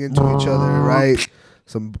crashing into each other. Right?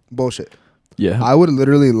 Some bullshit. Yeah. I would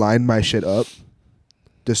literally line my shit up,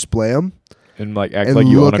 display them, and like act like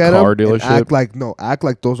you own a car dealership. Act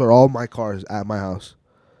like those are all my cars at my house.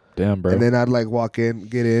 Damn, bro. And then I'd like walk in,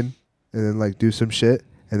 get in, and then like do some shit,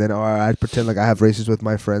 and then or I'd pretend like I have races with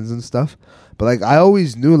my friends and stuff. But like I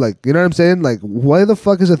always knew, like, you know what I'm saying? Like, why the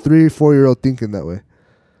fuck is a 3-4-year-old thinking that way?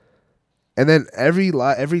 And then every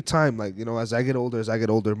time, like, you know, as I get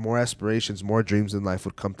older, more aspirations, more dreams in life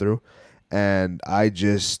would come through, and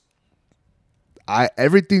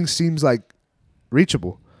everything seems like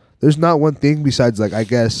reachable. There's not one thing besides, like, I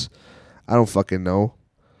guess I don't fucking know.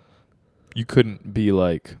 You couldn't be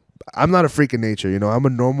like... I'm not a freak of nature, you know. I'm a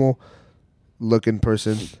normal looking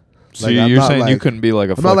person. So like, you're saying you couldn't be like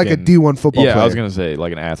a I'm not like a D1 football player. Yeah, I was going to say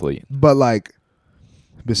like an athlete. But like,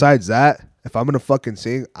 besides that, if I'm going to fucking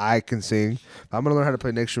sing, I can sing. If I'm going to learn how to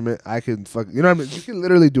play an instrument, I can you know what I mean? You can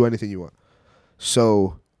literally do anything you want.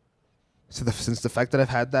 So since the fact that I've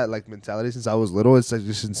had that like mentality since I was little, it's like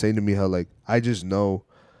just insane to me how like I just know.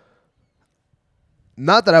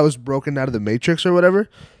 Not that I was broken out of the matrix or whatever.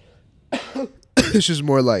 It's just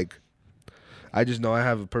more like I just know I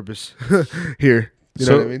have a purpose here. You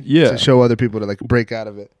know what I mean? Yeah. To show other people to like break out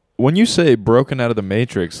of it. When you say broken out of the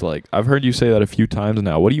matrix, like I've heard you say that a few times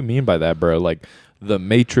now. What do you mean by that, bro? Like the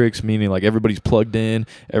matrix, meaning like everybody's plugged in,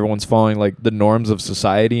 everyone's following like the norms of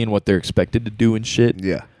society and what they're expected to do and shit.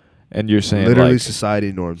 Yeah. And you're saying literally like,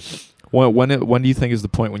 society norms. When do you think is the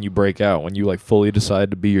point when you break out? When you like fully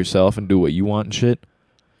decide to be yourself and do what you want and shit?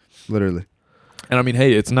 Literally. And I mean,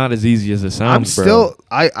 hey, it's not as easy as it sounds, bro.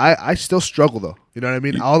 I still struggle though. You know what I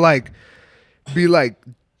mean? I'll like be like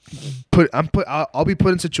I'll be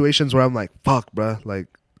put in situations where I'm like, fuck, bro. Like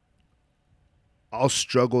I'll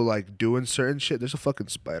struggle like doing certain shit. There's a fucking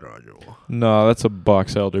spider on your wall. No, that's a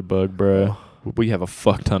box elder bug, bro. Oh. We have a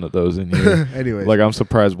fuck ton of those in here. Anyways. Like I'm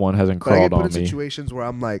surprised one hasn't crawled on me. I get put in situations where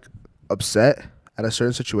I'm like upset at a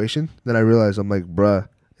certain situation, then I realize I'm like, bruh,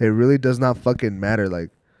 it really does not fucking matter. Like,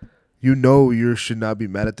 you know you should not be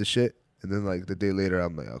mad at the shit. And then like the day later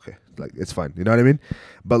I'm like, okay, like it's fine. You know what I mean?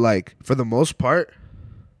 But like for the most part,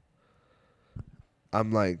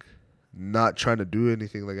 I'm like not trying to do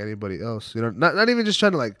anything like anybody else. You know, not even just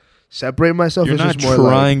trying to like separate myself. You're it's not just more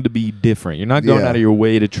trying like, to be different. You're not going out of your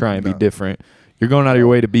way to try and be different. You're going out of your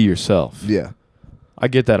way to be yourself. Yeah. I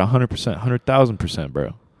get that 100%, 100,000%,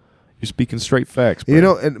 bro. You're speaking straight facts, bro. You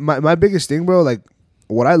know, and my biggest thing, bro, like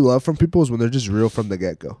what I love from people is when they're just real from the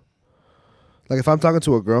get-go. Like if I'm talking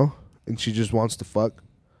to a girl and she just wants to fuck,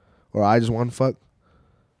 or I just want to fuck,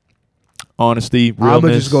 honesty, realness. I'm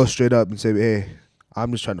gonna just go straight up and say, hey,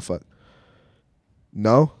 I'm just trying to fuck.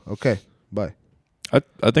 No? Okay. Bye. I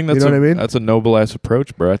think that's you know what I mean? That's a noble ass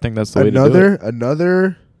approach, bro. I think that's the way to do it.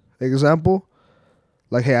 Another example,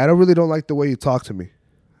 like, hey, I really don't like the way you talk to me.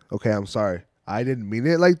 Okay, I'm sorry. I didn't mean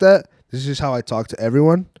it like that. This is just how I talk to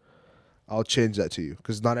everyone. I'll change that to you,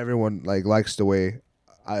 because not everyone like likes the way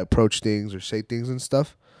I approach things or say things and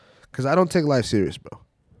stuff. Because I don't take life serious, bro.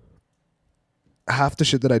 Half the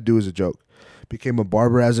shit that I do is a joke. Became a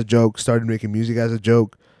barber as a joke. Started making music as a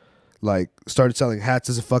joke. Like, started selling hats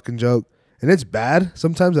as a fucking joke. And it's bad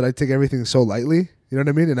sometimes that I take everything so lightly. You know what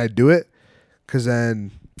I mean? And I do it because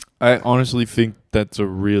then... I honestly think that's a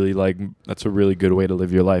really good way to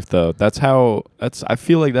live your life, though. I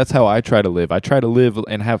feel like that's how I try to live. I try to live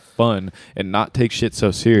and have fun and not take shit so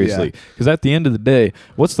seriously. Because at the end of the day,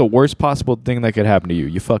 what's the worst possible thing that could happen to you?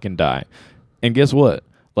 You fucking die. And guess what?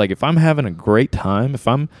 Like, if I'm having a great time, if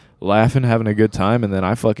I'm laughing, having a good time, and then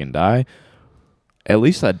I fucking die, at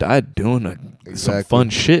least I died doing some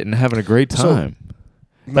fun shit and having a great time.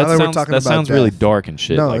 That sounds really dark and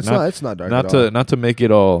shit. No, like, it's not dark at all. Not to make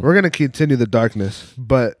it all... We're going to continue the darkness,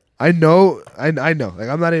 but I know. Like,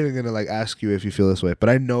 I'm not even going to like ask you if you feel this way, but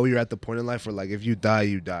I know you're at the point in life where like if you die,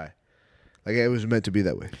 you die. Like it was meant to be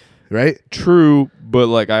that way, right? True, but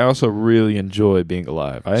like I also really enjoy being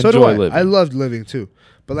alive. I enjoy living. I loved living too.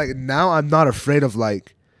 But like now I'm not afraid of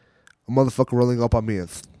like a motherfucker rolling up on me and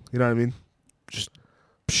you know what I mean? Just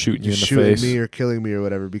shooting you in the shooting face. me or killing me or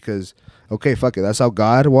whatever, because okay, fuck it. That's how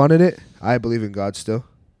God wanted it. I believe in God still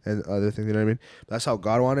and other things, you know what I mean? That's how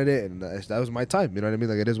God wanted it, and that was my time, you know what I mean?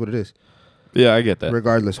 Like it is what it is. Yeah, I get that.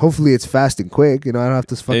 Regardless. Hopefully it's fast and quick, you know, I don't have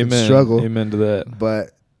to fucking struggle. Amen to that.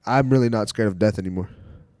 But I'm really not scared of death anymore.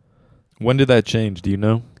 When did that change? Do you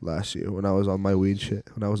know? Last year when I was on my weed shit,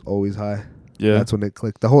 when I was always high. Yeah. That's when it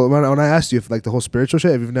clicked. When I asked you if like the whole spiritual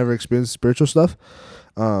shit, if you've never experienced spiritual stuff,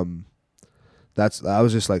 I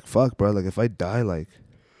was just like, fuck, bro. Like if I die, like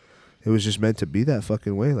it was just meant to be that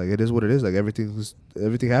fucking way. Like it is what it is. Like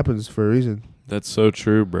everything happens for a reason. That's so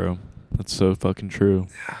true, bro. That's so fucking true.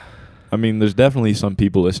 I mean, there's definitely some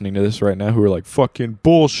people listening to this right now who are like, fucking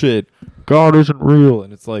bullshit. God isn't real.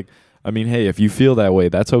 And it's like, I mean, hey, if you feel that way,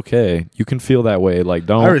 that's okay. You can feel that way. Like,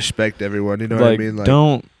 don't... I respect everyone. You know what I mean? Like,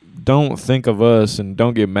 don't think of us and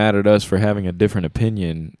don't get mad at us for having a different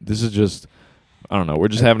opinion. This is just I don't know. We're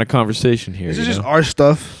just having a conversation here. This is just our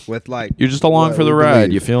stuff with like. You're just along for the ride.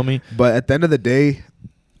 believe. You feel me? But at the end of the day,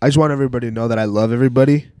 I just want everybody to know that I love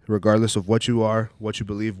everybody, regardless of what you are, what you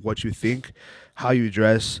believe, what you think, how you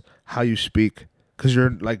dress, how you speak. Because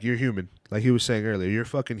you're human. Like he was saying earlier, you're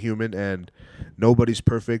fucking human and nobody's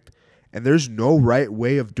perfect. And there's no right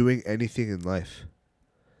way of doing anything in life.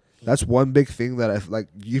 That's one big thing that I like.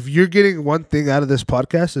 If you're getting one thing out of this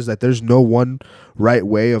podcast is that there's no one right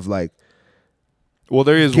way of like. Well,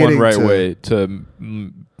 there is one right way to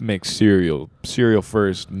make cereal. Cereal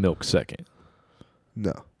first, milk second.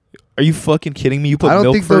 No. Are you fucking kidding me? You put milk I first?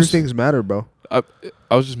 don't think those things matter, bro. I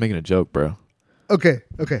was just making a joke, bro. Okay.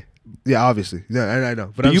 Yeah, obviously. Yeah, I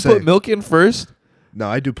know. But Do you put milk in first? No,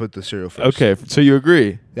 I do put the cereal first. Okay, so you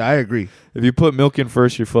agree? Yeah, I agree. If you put milk in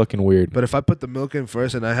first, you're fucking weird. But if I put the milk in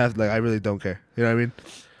first and I really don't care. You know what I mean?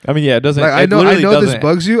 I mean, yeah, it doesn't. Like, I know this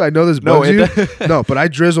bugs you. No, No, but I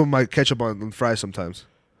drizzle my ketchup on fries sometimes.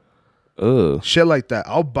 Ugh. Shit like that.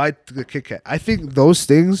 I'll bite the Kit Kat. I think those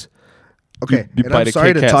things. Okay, You and bite I'm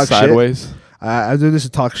sorry a Kit to Kat talk sideways? shit. I'm doing this to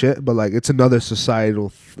talk shit, but like it's another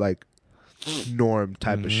societal like norm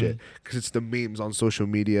type of shit because it's the memes on social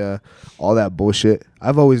media, all that bullshit.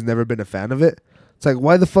 I've always never been a fan of it. It's like,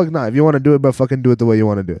 why the fuck not? If you want to do it, but fucking do it the way you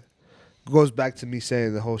want to do it. Goes back to me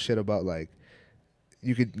saying the whole shit about like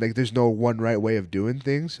you could like there's no one right way of doing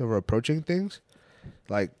things or approaching things.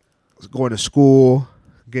 Like going to school,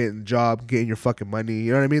 getting a job, getting your fucking money.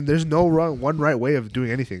 You know what I mean? There's no one right way of doing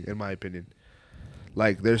anything, in my opinion.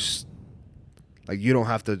 Like there's like you don't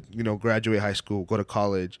have to, graduate high school, go to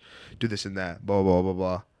college, do this and that, blah blah blah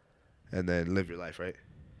blah, and then live your life, right?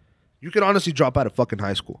 You could honestly drop out of fucking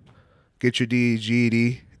high school, get your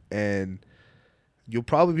GED, and you'll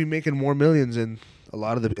probably be making more millions than a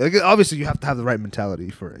lot of the. Like, obviously, you have to have the right mentality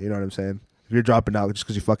for it. You know what I'm saying? If you're dropping out just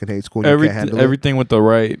because you fucking hate school, and you can't handle everything with the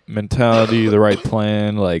right mentality, the right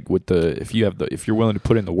plan, like if you're willing to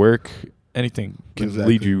put in the work, anything can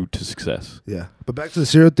lead you to success. Yeah, but back to the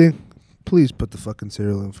cereal thing. Please put the fucking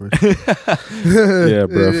cereal in first. Yeah,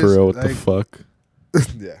 bro, for real. What the fuck?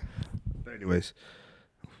 Yeah. But anyways.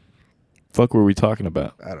 Fuck were we talking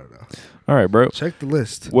about? I don't know. All right, bro. Check the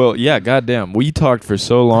list. Well, yeah, goddamn. We talked for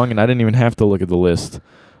so long, and I didn't even have to look at the list.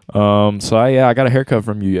 So I got a haircut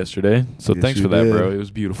from you yesterday. So yes, thanks for that, bro. It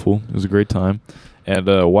was beautiful. It was a great time. And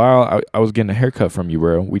while I was getting a haircut from you,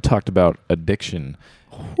 bro, we talked about addiction.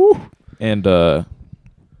 Whew. And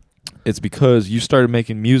it's because you started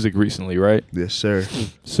making music recently, right? Yes, sir.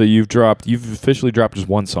 So you've officially dropped just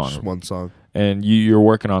one song. Just one song. And you're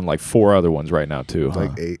working on like 4 other ones right now too, huh?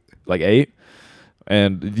 Like 8. Like 8?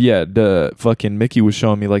 And yeah, the fucking Mickey was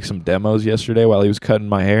showing me like some demos yesterday while he was cutting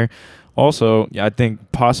my hair. Also, I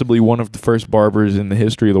think possibly one of the first barbers in the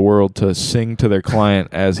history of the world to sing to their client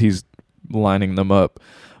as he's lining them up.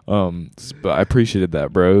 But I appreciated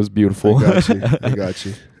that, bro. It was beautiful. I got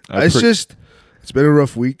you. It's been a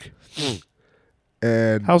rough week.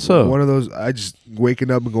 And how so? One of those, waking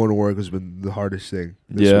up and going to work has been the hardest thing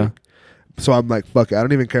this week. So I'm like, fuck it. I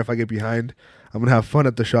don't even care if I get behind. I'm going to have fun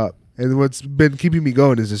at the shop. And what's been keeping me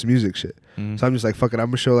going is this music shit. Mm-hmm. So I'm just like, fuck it. I'm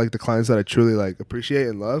going to show like the clients that I truly like appreciate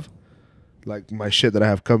and love. Like my shit that I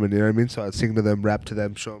have coming, you know what I mean? So I'd sing to them, rap to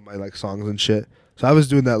them, show them my like songs and shit. So I was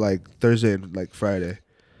doing that like Thursday and like Friday.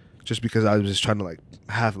 Just because I was just trying to like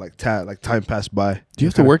have like time pass by. Do you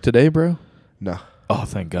have to work today, bro? No. Oh,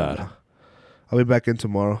 thank God. No. I'll be back in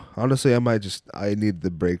tomorrow. Honestly, I need the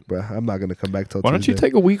break, bro. I'm not going to come back till Why don't Tuesday. you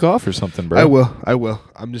take a week off or something, bro? I will.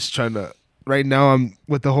 I'm just trying to, right now I'm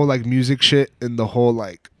with the whole like music shit and the whole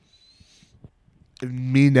like,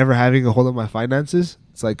 me never having a hold of my finances.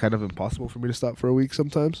 It's like kind of impossible for me to stop for a week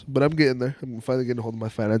sometimes, but I'm getting there. I'm finally getting a hold of my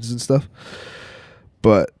finances and stuff.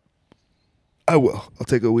 But I will. I'll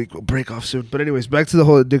take a week. We'll break off soon. But anyways, back to the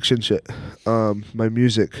whole addiction shit. My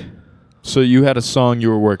music. So you had a song you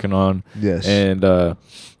were working on. Yes. And the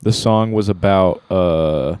song was about,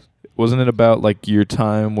 wasn't it about like your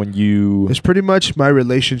time when you... It's pretty much my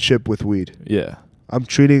relationship with weed. Yeah. I'm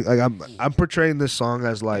portraying this song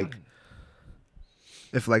as like,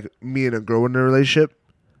 if like me and a girl in a relationship,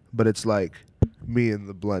 but it's like me and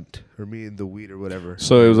the blunt or me and the weed or whatever.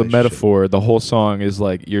 So it was a metaphor. The whole song is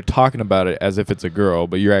like you're talking about it as if it's a girl,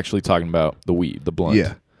 but you're actually talking about the weed, the blunt.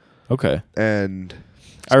 Yeah. Okay. And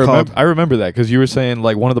I remember that because you were saying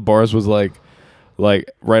like one of the bars was like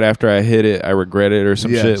right after I hit it, I regret it or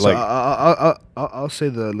some shit. So like I'll say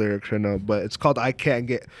the lyrics right now, but it's called "I Can't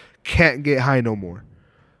Get High No More."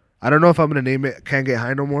 I don't know if I'm gonna name it "Can't Get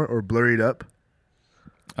High No More" or "Blurred Up."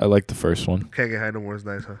 I like the first one. "Can't Get High No More" is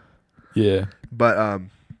nice, huh? Yeah. But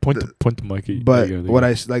point the mic. But what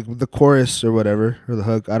I like the chorus or whatever or the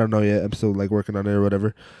hook, I don't know yet. I'm still like working on it or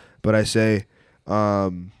whatever. But I say,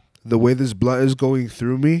 The way this blunt is going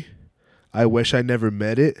through me, I wish I never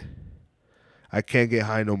met it. I can't get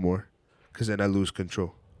high no more, because then I lose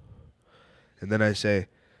control. And then I say,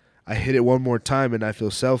 I hit it one more time and I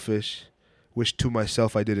feel selfish. Wish to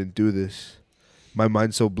myself I didn't do this. My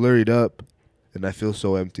mind's so blurred up and I feel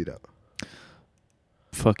so emptied out.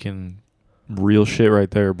 Fucking real shit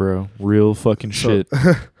right there, bro. Real fucking shit.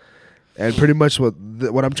 And pretty much what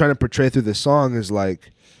I'm trying to portray through this song is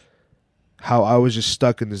like how I was just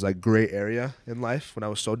stuck in this like gray area in life when I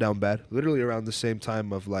was so down bad. Literally around the same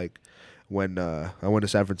time of like when I went to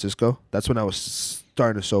San Francisco. That's when I was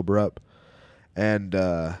starting to sober up. And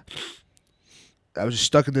I was just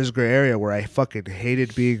stuck in this gray area where I fucking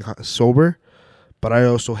hated being sober, but I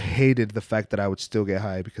also hated the fact that I would still get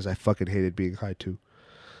high because I fucking hated being high too.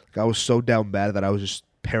 Like I was so down bad that I was just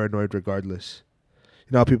paranoid regardless.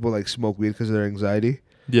 You know how people like smoke weed because of their anxiety?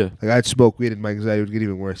 Yeah. Like I'd smoke weed and my anxiety would get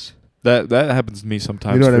even worse. That happens to me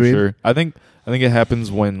sometimes, you know what for I mean? sure. I think it happens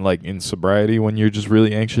when like in sobriety when you're just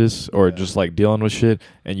really anxious or just like dealing with shit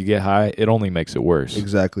and you get high, it only makes it worse.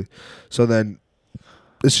 Exactly. So then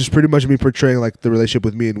it's just pretty much me portraying like the relationship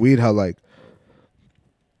with me and weed, how like,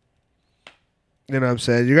 you know what I'm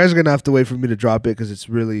saying? You guys are going to have to wait for me to drop it because it's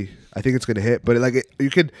really, I think it's going to hit. But like you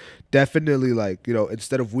could definitely like, you know,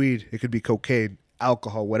 instead of weed, it could be cocaine,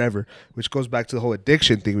 alcohol, whatever, which goes back to the whole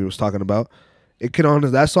addiction thing we was talking about.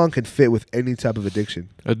 That song can fit with any type of addiction.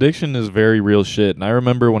 Addiction is very real shit. And I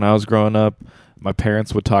remember when I was growing up, my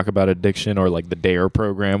parents would talk about addiction, or like the DARE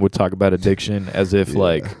program would talk about addiction as if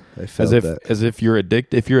as if you're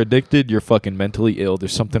addicted. If you're addicted, you're fucking mentally ill.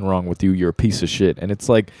 There's something wrong with you. You're a piece of shit. And it's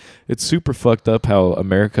like, it's super fucked up how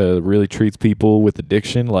America really treats people with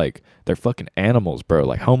addiction like they're fucking animals, bro.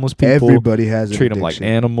 Like homeless people. Everybody has an treat addiction. them like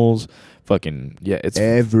animals. Fucking it's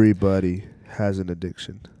everybody has an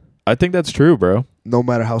addiction. I think that's true, bro. No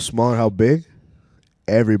matter how small or how big,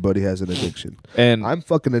 everybody has an addiction. And I'm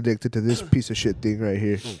fucking addicted to this piece of shit thing right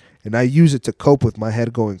here. And I use it to cope with my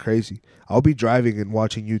head going crazy. I'll be driving and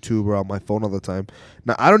watching YouTube or on my phone all the time.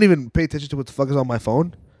 Now, I don't even pay attention to what the fuck is on my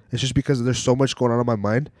phone. It's just because there's so much going on in my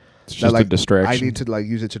mind. It's just a distraction. I need to like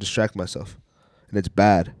use it to distract myself. And it's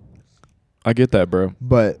bad. I get that, bro.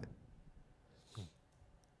 But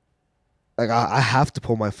like I have to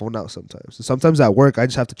pull my phone out sometimes. Sometimes at work, I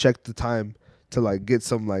just have to check the time to like get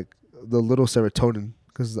some like the little serotonin,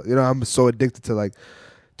 because you know I'm so addicted to like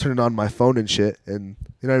turning on my phone and shit, and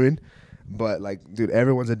you know what I mean. But like, dude,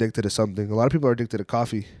 everyone's addicted to something. A lot of people are addicted to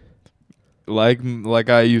coffee. Like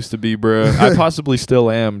I used to be, bro. I possibly still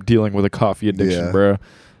am dealing with a coffee addiction, bro.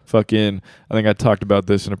 Fucking, I think I talked about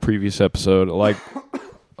this in a previous episode, like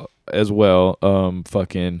as well.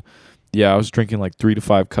 Fucking. Yeah, I was drinking like 3 to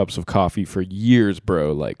 5 cups of coffee for years,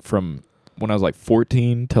 bro. Like from when I was like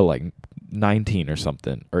 14 till like 19 or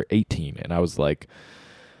something, or 18, and I was like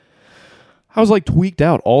tweaked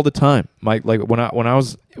out all the time. Like when I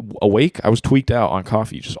was awake, I was tweaked out on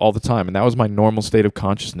coffee just all the time, and that was my normal state of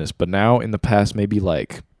consciousness. But now in the past maybe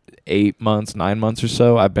like 9 months or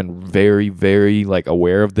so, I've been very, very like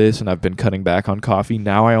aware of this, and I've been cutting back on coffee.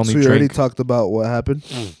 Now I only drink. So you already talked about what happened?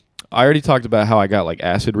 I alreed talked about how I got like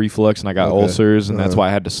acid reflux and I got ulcers, and that's why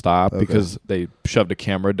I had to stop because they shoved a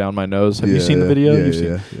camera down my nose. Have you seen the video? You've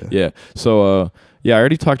seen? Yeah. So I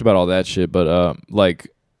already talked about all that shit, but like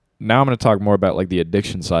now I'm going to talk more about like the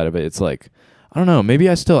addiction side of it. It's like, I don't know, maybe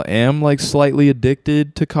I still am like slightly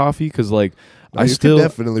addicted to coffee, because like I still can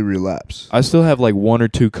definitely relapse. I still have like 1 or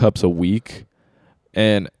 2 cups a week.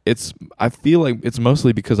 And I feel like it's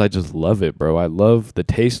mostly because I just love it, bro. I love the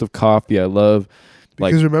taste of coffee. I love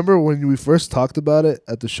because remember when we first talked about it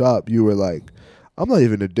at the shop, you were like, I'm not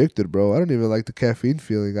even addicted, bro. I don't even like the caffeine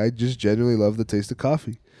feeling. I just genuinely love the taste of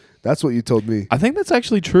coffee. That's what you told me. I think that's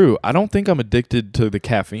actually true. I don't think I'm addicted to the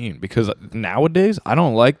caffeine, because nowadays I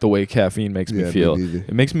don't like the way caffeine makes me feel.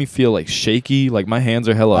 It makes me feel like shaky, like my hands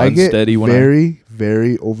are hella unsteady. I get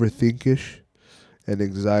very overthinkish and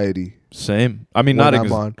anxiety. Same. I mean, I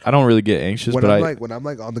don't really get anxious, when I'm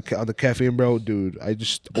like on the caffeine, bro, dude, I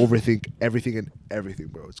just overthink everything,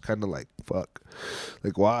 bro. It's kind of like, fuck,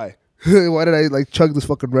 like why? Why did I like chug this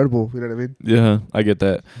fucking Red Bull? You know what I mean? Yeah, I get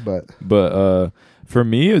that. But for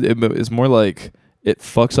me, it's more like it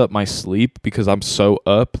fucks up my sleep, because I'm so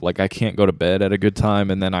up. Like I can't go to bed at a good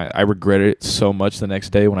time, and then I regret it so much the next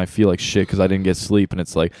day when I feel like shit because I didn't get sleep. And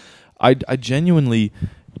it's like I genuinely.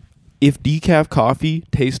 If decaf coffee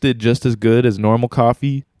tasted just as good as normal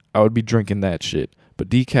coffee, I would be drinking that shit. But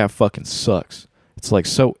decaf fucking sucks. It's like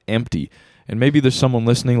so empty. And maybe there's someone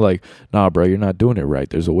listening like, nah, bro, you're not doing it right.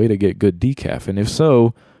 There's a way to get good decaf. And if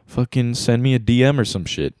so, fucking send me a DM or some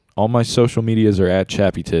shit. All my social medias are at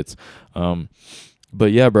Chappy Tits.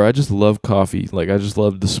 But yeah, bro, I just love coffee. Like, I just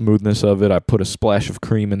love the smoothness of it. I put a splash of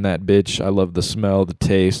cream in that bitch. I love the smell, the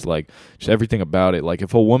taste, like just everything about it. Like,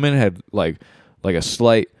 if a woman had like a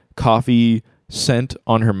slight coffee scent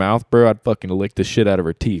on her mouth, bro, I'd fucking lick the shit out of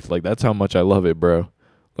her teeth. Like, that's how much I love it, bro.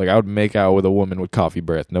 Like, I would make out with a woman with coffee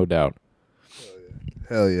breath, no doubt.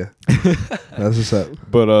 Hell yeah. That's what's up.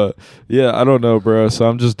 But yeah, I don't know, bro. So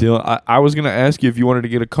I'm just dealing. I was gonna ask you if you wanted to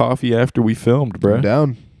get a coffee after we filmed, bro. I'm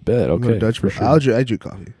down. Bet. Okay. Dutch, for bro. sure. I drink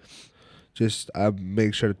coffee. Just I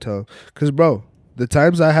make sure to tell, cause bro, the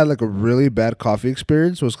times I had like a really bad coffee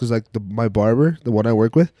experience was cause like my barber, the one I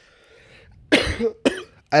work with,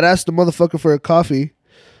 I'd ask the motherfucker for a coffee,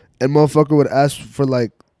 and motherfucker would ask for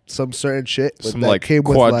like some certain shit. Some like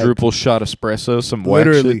quadruple shot espresso, some whack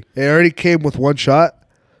literally, shit. it already came with one shot.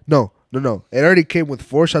 No. It already came with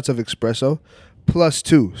 4 shots of espresso, plus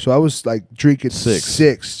 2. So I was like drinking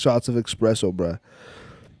 6 shots of espresso, bruh.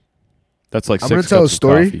 That's like I'm 6 gonna tell a cups of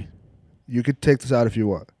story. coffee. You could take this out if you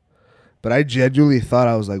want, but I genuinely thought,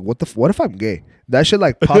 I was like, what if I'm gay? That shit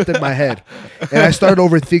like popped in my head, and I started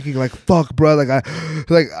overthinking. Like, fuck, bro.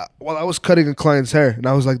 While I was cutting a client's hair, and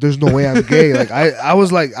I was like, there's no way I'm gay. Like, I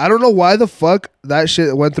was like, I don't know why the fuck that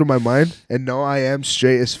shit went through my mind. And no, I am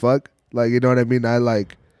straight as fuck. Like, you know what I mean? I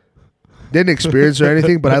like didn't experience or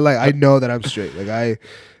anything, but I know that I'm straight. Like, I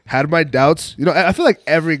had my doubts. You know, I feel like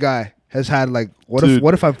every guy has had like, what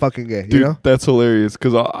if I'm fucking gay? Dude, you know? that's hilarious.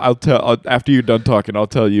 Because I'll tell after you're done talking. I'll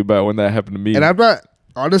tell you about when that happened to me. And I'm not.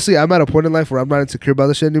 Honestly, I'm at a point in life where I'm not insecure about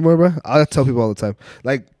this shit anymore, bro. I tell people all the time.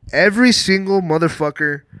 Like, every single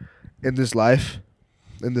motherfucker in this life,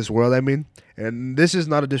 in this world, I mean, and this is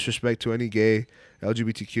not a disrespect to any gay,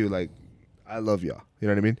 LGBTQ, like, I love y'all. You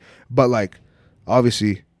know what I mean? But, like,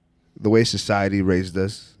 obviously, the way society raised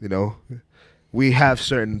us, you know, we have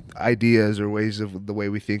certain ideas or ways of the way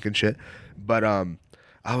we think and shit. But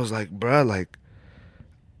I was like, bruh, like,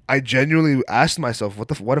 I genuinely asked myself,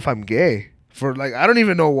 what if I'm gay? For like, I don't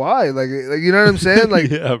even know why. Like you know what I'm saying?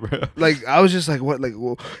 Like, yeah, bro. Like, I was just like, what? Like,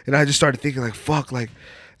 well, and I just started thinking, like, fuck, like,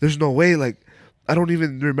 there's no way. Like, I don't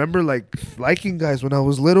even remember like liking guys when I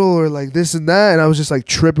was little or like this and that. And I was just like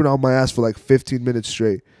tripping on my ass for like 15 minutes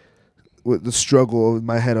straight with the struggle in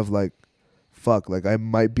my head of like, fuck, like I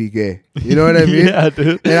might be gay. You know what I mean? Yeah,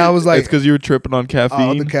 dude. And I was like, it's because you were tripping on caffeine.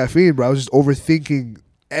 On the caffeine, bro. I was just overthinking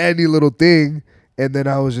any little thing. And then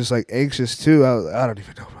I was just like anxious too. I don't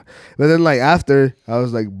even know. But then like after, I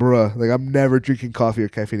was like, bruh, like I'm never drinking coffee or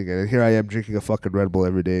caffeine again. And here I am drinking a fucking Red Bull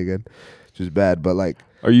every day again, which is bad. But like,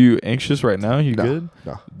 are you anxious right now? You no, good?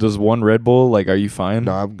 No. Does one Red Bull, like, are you fine?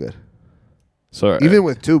 No, I'm good. So even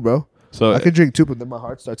with 2, bro. So I can drink 2, but then my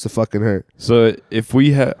heart starts to fucking hurt. So if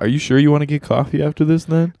we are you sure you want to get coffee after this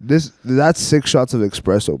then? That's 6 shots of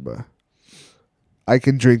espresso, bro. I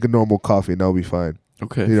can drink a normal coffee and I'll be fine.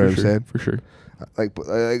 Okay, you know what I'm saying? For sure. Like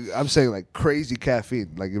I'm saying, like crazy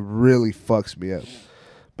caffeine, like it really fucks me up.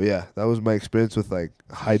 But yeah, that was my experience with like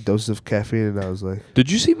high doses of caffeine, and I was like, did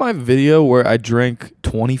you see my video where I drank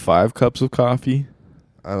 25 cups of coffee?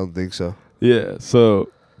 I don't think so. Yeah, so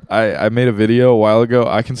I made a video a while ago.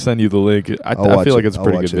 I can send you the link. I feel like it's a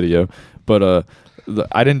pretty good video. But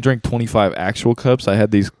I didn't drink 25 actual cups. I had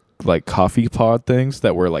these like coffee pod things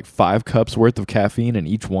that were like 5 cups worth of caffeine in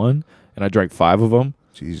each one, and I drank 5 of them.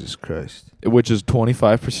 Jesus Christ. Which is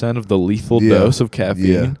 25% of the lethal dose of caffeine.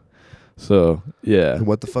 Yeah. So, yeah. And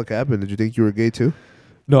what the fuck happened? Did you think you were gay too?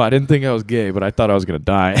 No, I didn't think I was gay, but I thought I was going to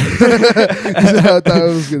die. I thought I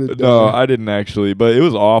was going to die. No, I didn't actually, but it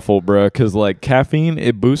was awful, bro, because like caffeine,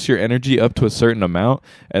 it boosts your energy up to a certain amount,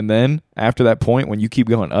 and then after that point, when you keep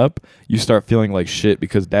going up, you start feeling like shit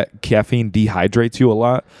because that caffeine dehydrates you a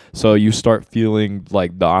lot, so you start feeling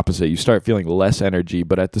like the opposite. You start feeling less energy,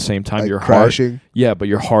 but at the same time, like your crashing? heart... Yeah, but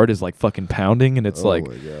your heart is like fucking pounding, and it's like...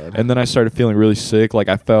 My God. And then I started feeling really sick, like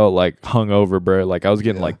I felt like hungover, bro. Like I was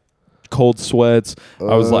getting like cold sweats.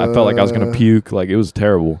 I felt like I was gonna puke. Like it was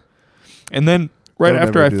terrible. And then right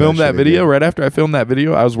after I filmed that video,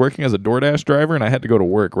 I was working as a DoorDash driver, and I had to go to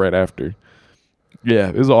work right after. Yeah,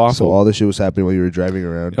 it was awful. So all this shit was happening while you were driving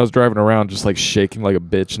around. I was driving around just like shaking like a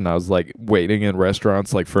bitch, and I was like waiting in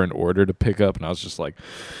restaurants like for an order to pick up, and I was just like,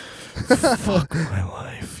 fuck my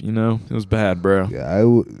life, you know? It was bad, bro. Yeah,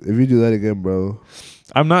 if you do that again, bro.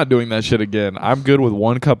 I'm not doing that shit again. I'm good with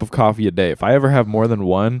 1 cup of coffee a day. If I ever have more than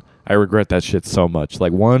 1, I regret that shit so much.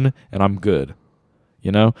 Like 1, and I'm good.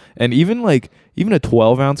 You know? And even a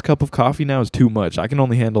 12-ounce cup of coffee now is too much. I can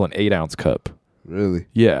only handle an 8-ounce cup. Really?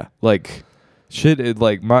 Yeah. Like, shit,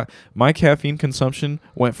 like, my caffeine consumption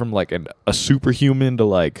went from, like, a superhuman to,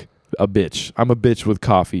 like, a bitch. I'm a bitch with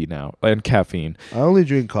coffee now and caffeine. I only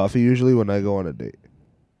drink coffee usually when I go on a date.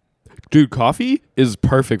 Dude, coffee is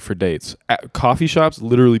perfect for dates. At coffee shops,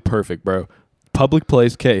 literally perfect, bro. Public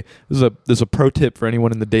place. Okay, this is a pro tip for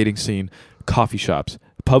anyone in the dating scene. Coffee shops,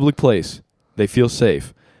 public place. They feel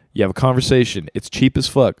safe. You have a conversation. It's cheap as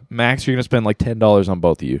fuck. Max, you're gonna spend like $10 on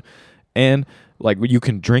both of you, and like you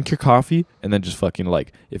can drink your coffee and then just fucking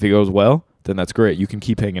like if it goes well, then that's great. You can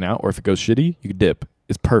keep hanging out, or if it goes shitty, you can dip.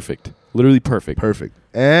 It's perfect. Literally perfect. Perfect.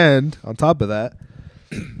 And on top of that,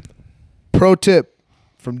 pro tip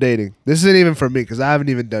from dating. This isn't even for me because I haven't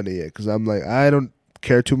even done it yet. Because I'm like, I don't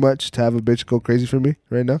care too much to have a bitch go crazy for me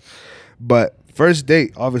right now. But first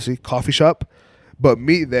date, obviously, coffee shop, but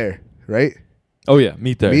meet there, right? Oh yeah,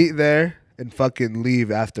 meet there. Meet there and fucking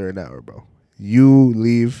leave after an hour, bro. You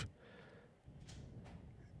leave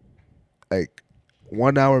like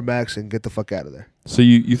 1 hour max and get the fuck out of there. So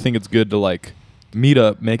you think it's good to like meet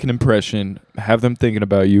up, make an impression, have them thinking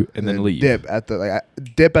about you, and then leave. Dip at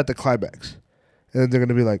the climax, and then they're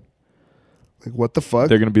gonna be like what the fuck?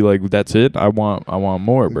 They're gonna be like, "That's it. I want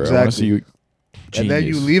more, bro. Exactly. I want to see you." Genius. And then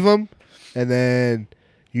you leave them, and then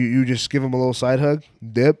you just give them a little side hug,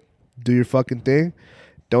 dip, do your fucking thing.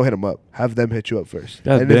 Don't hit them up. Have them hit you up first.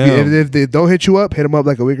 God and damn. if they don't hit you up, hit them up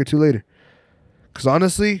like a week or two later. Because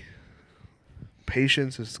honestly,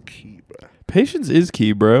 patience is key, bro. Patience is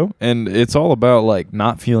key, bro, and it's all about like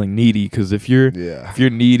not feeling needy. Because if you're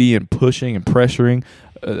needy and pushing and pressuring,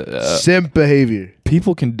 simp behavior,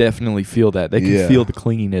 people can definitely feel that. They can feel the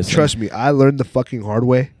clinginess. Trust me, I learned the fucking hard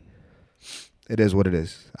way. It is what it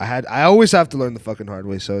is. I always have to learn the fucking hard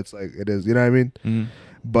way, so it's like it is. You know what I mean? Mm-hmm.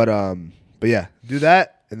 But yeah, do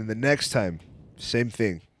that, and then the next time, same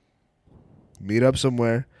thing. Meet up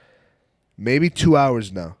somewhere, maybe 2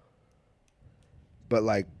 hours now. But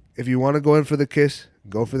like, if you want to go in for the kiss,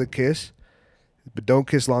 go for the kiss, but don't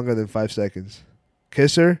kiss longer than 5 seconds.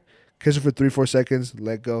 Kiss her for 3-4 seconds,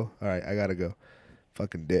 let go. All right, I gotta go.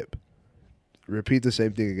 Fucking dip. Repeat the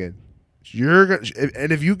same thing again.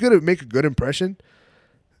 If you gonna make a good impression,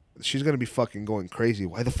 she's gonna be fucking going crazy.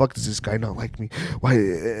 Why the fuck does this guy not like me? Why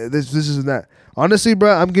this isn't that? Honestly,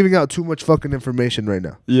 bro, I'm giving out too much fucking information right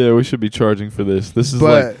now. Yeah, we should be charging for this. This is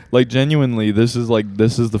like genuinely, this is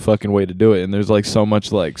the fucking way to do it. And there's like so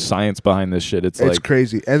much like science behind this shit. It's like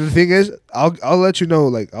crazy. And the thing is, I'll let you know.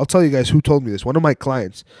 Like, I'll tell you guys who told me this. One of my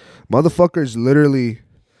clients, motherfucker, is literally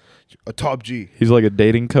a top G. He's like a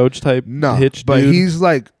dating coach type. Hitch but dude. He's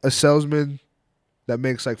like a salesman that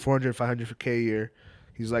makes like 400, 500K a year.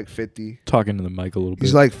 He's like 50. Talking to the mic a little bit.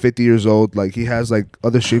 He's like 50 years old. Like, he has like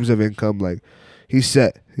other streams of income. Like, he's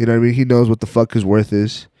set. You know what I mean? He knows what the fuck his worth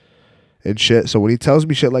is and shit. So when he tells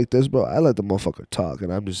me shit like this, bro, I let the motherfucker talk,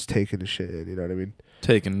 and I'm just taking the shit in. You know what I mean?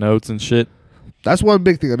 Taking notes and shit. That's one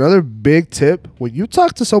big thing. Another big tip: when you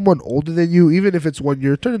talk to someone older than you, even if it's 1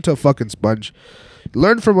 year, turn into a fucking sponge.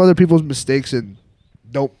 Learn from other people's mistakes and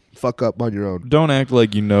don't fuck up on your own. Don't act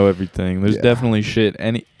like you know everything. There's definitely shit.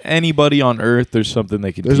 Anybody on earth, there's something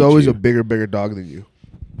they can teach you. There's always a bigger dog than you.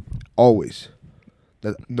 Always.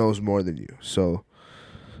 That knows more than you. So,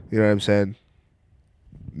 you know what I'm saying?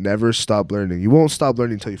 Never stop learning. You won't stop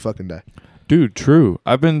learning until you fucking die. Dude, true.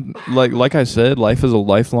 I've been, like I said, life is a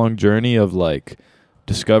lifelong journey of, like,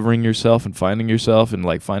 discovering yourself and finding yourself and,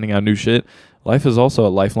 like, finding out new shit. Life is also a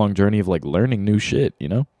lifelong journey of, like, learning new shit, you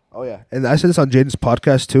know? Oh, yeah. And I said this on Jaden's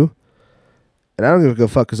podcast, too. And I don't give a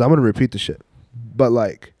fuck because I'm going to repeat the shit. But,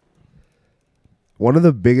 like, one of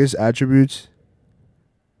the biggest attributes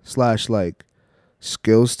 / like,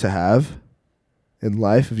 skills to have in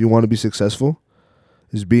life if you want to be successful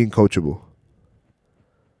is being coachable.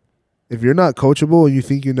 If you're not coachable and you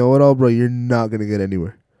think you know it all, bro, you're not going to get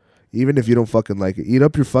anywhere. Even if you don't fucking like it. Eat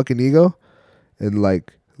up your fucking ego and,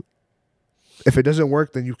 like, if it doesn't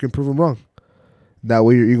work, then you can prove them wrong. That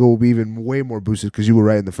way your ego will be even way more boosted because you were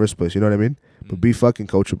right in the first place. You know what I mean? But be fucking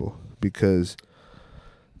coachable because,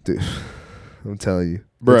 dude, I'm telling you.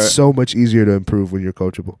 Bruh. It's so much easier to improve when you're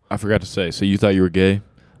coachable. I forgot to say, so you thought you were gay?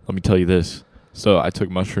 Let me tell you this. So I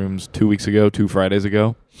took mushrooms 2 Fridays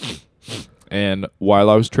ago. And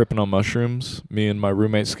while I was tripping on mushrooms, me and my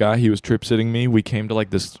roommate Scott, he was trip sitting me. We came to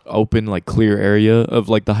like this open, like clear area of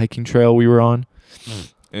like the hiking trail we were on.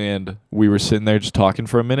 And we were sitting there just talking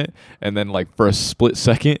for a minute. And then like for a split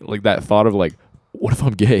second, like that thought of like, what if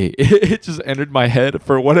I'm gay? It just entered my head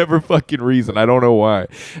for whatever fucking reason. I don't know why.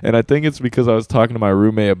 And I think it's because I was talking to my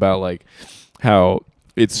roommate about like how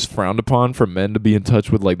it's frowned upon for men to be in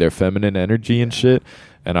touch with like their feminine energy and shit.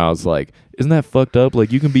 And I was like, isn't that fucked up?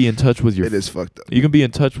 Like you can be in touch with your... It is fucked up. You can be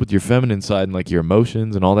in touch with your feminine side and like your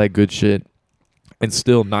emotions and all that good shit and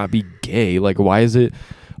still not be gay. Like why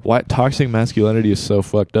toxic masculinity is so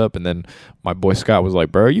fucked up? And then my boy Scott was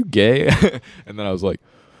like, bro, are you gay? And then I was like,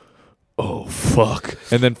 oh fuck.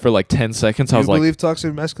 And then for like 10 seconds, I You was like, believe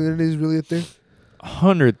toxic masculinity is really a thing?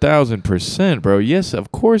 100,000%, bro. Yes,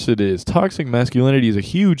 of course it is. Toxic masculinity is a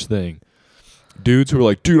huge thing. Dudes who are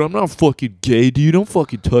like, dude, I'm not fucking gay, dude. Don't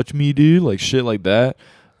fucking touch me, dude. Like shit like that.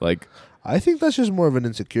 Like, I think that's just more of an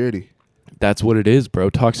insecurity. that's what it is, bro.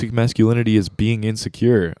 Toxic masculinity is being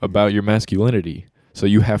insecure about your masculinity. So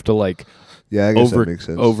you have to like Yeah, I guess that makes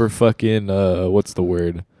sense. over fucking what's the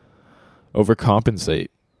word? Overcompensate.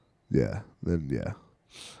 Yeah, then yeah.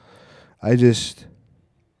 I just.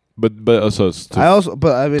 But also it's I also,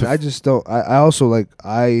 but I mean, I just don't. I also like.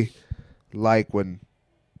 I like when,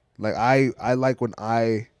 like I like when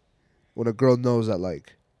a girl knows that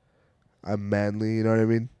like, I'm manly. You know what I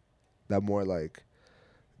mean? That more like,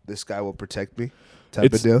 this guy will protect me,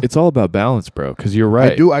 type of deal. It's all about balance, bro. Because you're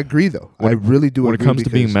right. I agree though. I really do. When it agree comes to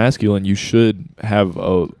being masculine, you should have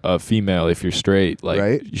a female if you're straight. Like,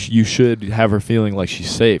 right? You should have her feeling like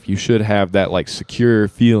she's safe. You should have that like secure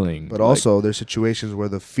feeling. But also, there's situations where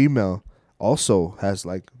the female also has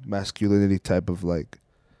like masculinity type of like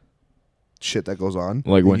shit that goes on.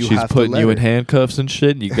 Like when You she's have to putting let you her. in handcuffs and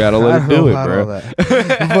shit, you gotta let her do it, bro.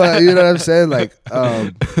 But you know what I'm saying? Like,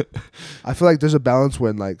 I feel like there's a balance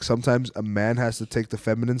when like sometimes a man has to take the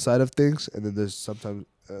feminine side of things, and then there's sometimes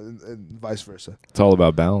and vice versa. It's all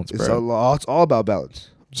about balance, It's bro. it's all about balance.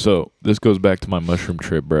 So this goes back to my mushroom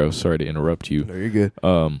trip, bro. Sorry to interrupt you. No, you're good.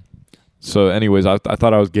 So anyways, I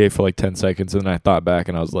thought I was gay for like 10 seconds, and then I thought back,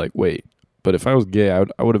 and I was like, wait. But if I was gay,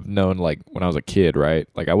 I would have known like when I was a kid, right?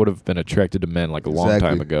 Like I would have been attracted to men like a long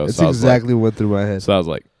time ago. That's so exactly what went through my head. So I was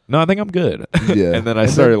like, no, I think I'm good. Yeah. And then I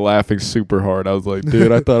started laughing super hard. I was like,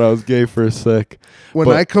 dude, I thought I was gay for a sec. When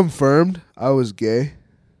I confirmed I was gay,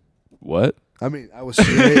 what? I mean, I was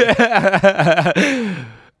straight.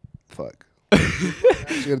 Fuck.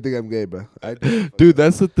 She's gonna think I'm gay, bro. Dude,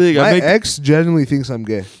 that's the thing. My ex genuinely thinks I'm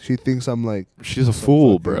gay. She thinks I'm like. She's a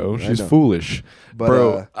fool, bro. She's foolish. But,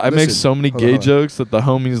 bro, I make so many gay jokes that the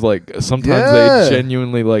homies like sometimes Yeah. they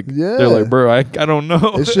genuinely like Yeah. they're like, bro, I don't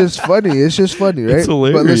know. It's just funny. It's just funny, right? It's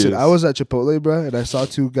hilarious. But listen, I was at Chipotle, bro, and I saw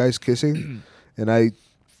two guys kissing, and I'm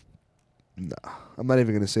not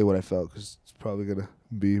even gonna say what I felt because it's probably gonna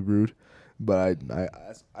be rude. But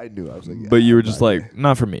I knew. I was like, yeah, but you were I'm just not like, gay.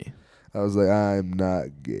 not for me. I was like, I'm not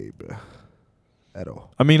gay, bro, at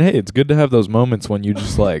all. I mean, hey, it's good to have those moments when you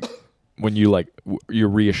just like when you like you're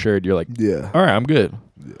reassured. You're like, Yeah. all right, I'm good.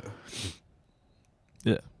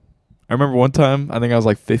 Yeah. I remember one time, I think I was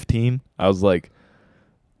like 15. I was like,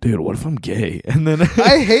 dude, what if I'm gay? And then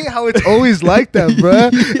I hate how it's always like that, bro.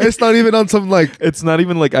 It's not even on some like. it's not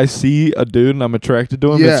even like I see a dude and I'm attracted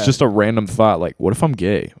to him. Yeah. It's just a random thought. Like, what if I'm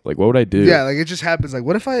gay? Like, what would I do? Yeah, like it just happens. Like,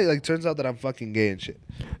 what if I like turns out that I'm fucking gay and shit?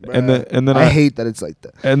 And then I hate that it's like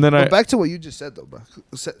that. And then But back to what you just said though, bro.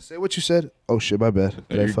 Say what you said. Oh shit, my bad.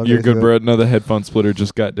 Did I fuck you're good, anything bro. up? No, the headphone splitter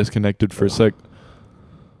just got disconnected for a sec.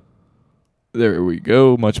 There we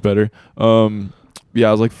go. Much better. Yeah,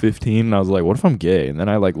 I was like 15 and I was like, what if I'm gay? And then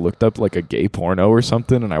I like looked up like a gay porno or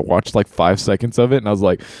something and I watched like 5 seconds of it and I was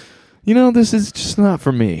like, you know, this is just not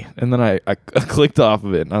for me. And then I clicked off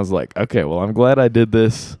of it and I was like, okay, well, I'm glad I did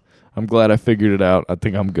this. I'm glad I figured it out. I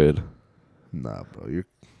think I'm good. Nah, bro. You're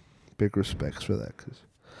big respects for that because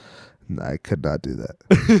I could not do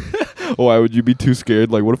that. Why would you be too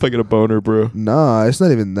scared? Like, what if I get a boner, bro? Nah, it's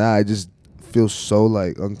not even that. I just feel so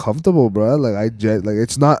like uncomfortable, bro. Like like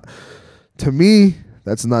it's not. To me,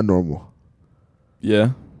 that's not normal.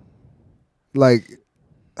 Yeah. Like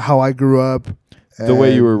how I grew up, The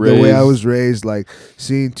way you were raised. the way I was raised, like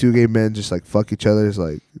seeing two gay men just like fuck each other is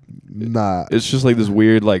like, nah. It's just like this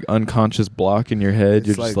weird, like unconscious block in your head.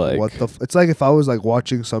 It's You're just like, what the? It's like if I was like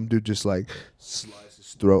watching some dude just like slice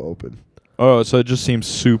his throat open. oh, so it just seems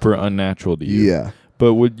super unnatural to you. Yeah,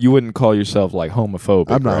 But you wouldn't call yourself like homophobic?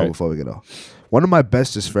 I'm not right? homophobic at all. One of my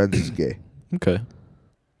bestest friends is gay. Okay.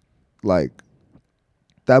 Like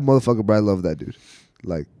that motherfucker, bro. I love that dude.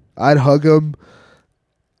 Like I'd hug him.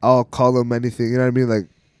 I'll call him anything. You know what I mean? Like,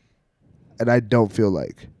 and I don't feel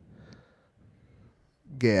like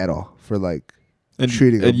gay at all for like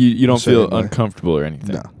treating him. And you don't a certain feel way. uncomfortable or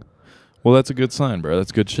anything? No. Well, that's a good sign, bro.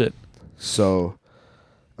 That's good shit. So,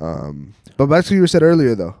 but back to what you said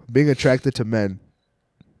earlier, though, being attracted to men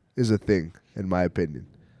is a thing, in my opinion.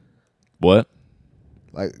 What?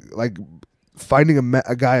 Like finding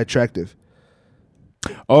a guy attractive.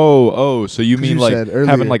 Oh, so you 'Cause mean you like said earlier-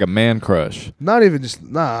 having like a man crush? Not even just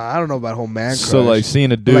I don't know about whole man crush. So like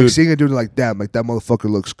seeing a But, dude. like seeing a dude like damn, like that motherfucker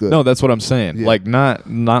looks good. No, that's what I'm saying. Yeah. Like not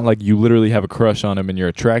like you literally have a crush on him and you're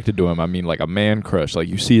attracted to him. I mean like a man crush. Like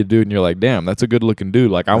you see a dude and you're like, damn, that's a good looking dude.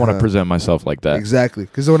 Like I want to present myself like that. Exactly.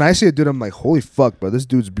 Because when I see a dude, I'm like, holy fuck, bro, this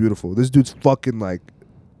dude's beautiful. This dude's fucking like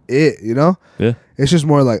it, you know? Yeah. It's just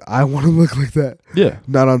more like, I want to look like that. Yeah.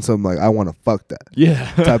 Not on some, like, I want to fuck that.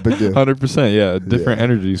 Yeah. Type of deal. 100%. Yeah. Different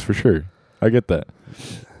energies for sure. I get that.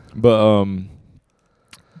 But,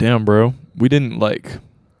 damn, bro. We didn't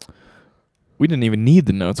even need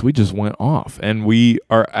the notes. We just went off. And we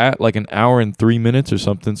are at like an hour and 3 minutes or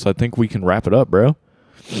something. So I think we can wrap it up, bro.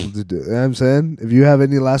 You know what I'm saying? If you have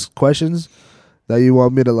any last questions that you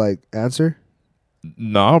want me to, like, answer.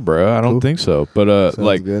 Nah, bro. I don't think so. But, Sounds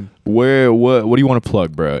like, good. what do you want to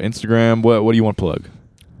plug, bro? Instagram? What do you want to plug?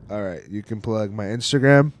 All right. You can plug my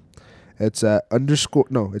Instagram. It's at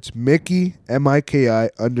it's Mickey, Miki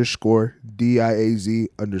 _ DIAZ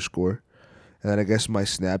 _. And then I guess my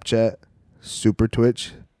Snapchat, Super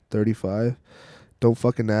Twitch 35. Don't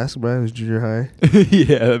fucking ask, bro. It was junior high.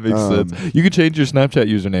 Yeah, that makes sense. You can change your Snapchat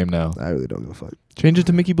username now. I really don't give a fuck. Change it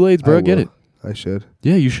to Mickey Blades, bro. Get it. I should.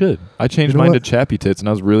 Yeah, you should. I changed You know mine what? to Chappy Tits, and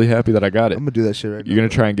I was really happy that I got it. I'm going to do that shit right now. You're going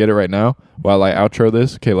to try and get it right now while I outro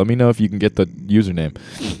this? Okay, let me know if you can get the username.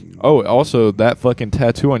 Oh, also, that fucking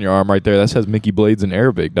tattoo on your arm right there, that says Mickey Blades in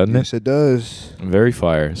Arabic, doesn't Yes, it does. it? Very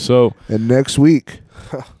fire. So, And next week,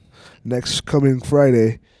 next coming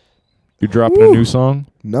Friday. you're dropping a new song?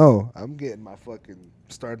 No, I'm getting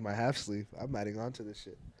starting my half sleeve. I'm adding on to this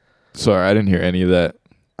shit. Sorry, I didn't hear any of that.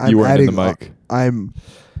 I'm You weren't in the adding mic.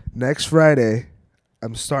 Next Friday,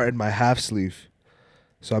 I'm starting my half sleeve.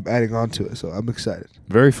 So I'm adding on to it. So I'm excited.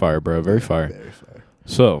 Very fire, bro. Very fire. Very fire.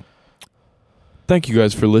 So, thank you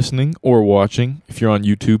guys for listening or watching. If you're on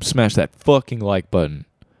YouTube, smash that fucking like button.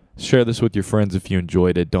 Share this with your friends if you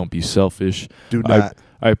enjoyed it. Don't be selfish. Do not.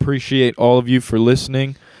 I appreciate all of you for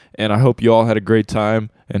listening, and I hope you all had a great time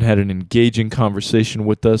and had an engaging conversation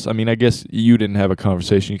with us. I mean, I guess you didn't have a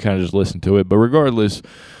conversation. You kind of just listened to it. But regardless,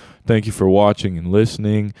 thank you for watching and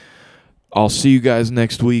listening. I'll see you guys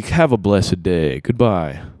next week. Have a blessed day.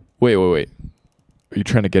 Goodbye. Wait. Are you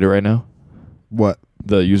trying to get it right now? What?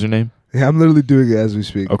 The username? Yeah, I'm literally doing it as we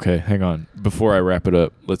speak. Okay, hang on. Before I wrap it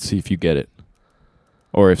up, let's see if you get it.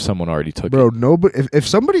 Or if someone already took Bro, it. nobody. If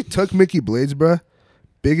somebody took Mickey Blades, bro,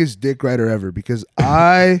 biggest dick rider ever, because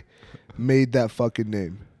I made that fucking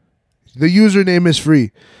name. The username is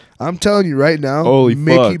free. I'm telling you right now, Holy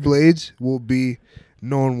Mickey fuck. Blades will be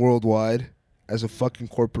known worldwide as a fucking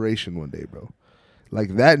corporation one day, bro.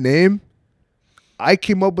 Like, that name, I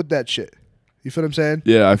came up with that shit. You feel what I'm saying?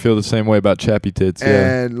 Yeah, I feel the same way about Chappy Tits.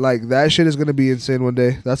 Yeah. And, like, that shit is going to be insane one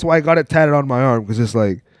day. That's why I got it tatted on my arm, because it's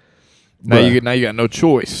like, Now bruh, you got no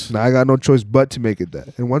choice. now I got no choice but to make it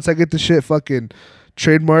that. And once I get the shit fucking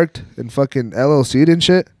trademarked and fucking LLC'd and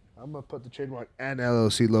shit, I'm going to put the trademark and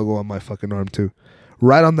LLC logo on my fucking arm, too.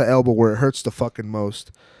 Right on the elbow where it hurts the fucking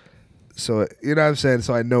most. So, you know what I'm saying?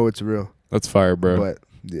 So I know it's real. That's fire, bro. But,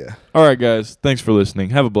 yeah. All right, guys. Thanks for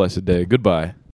listening. Have a blessed day. Goodbye.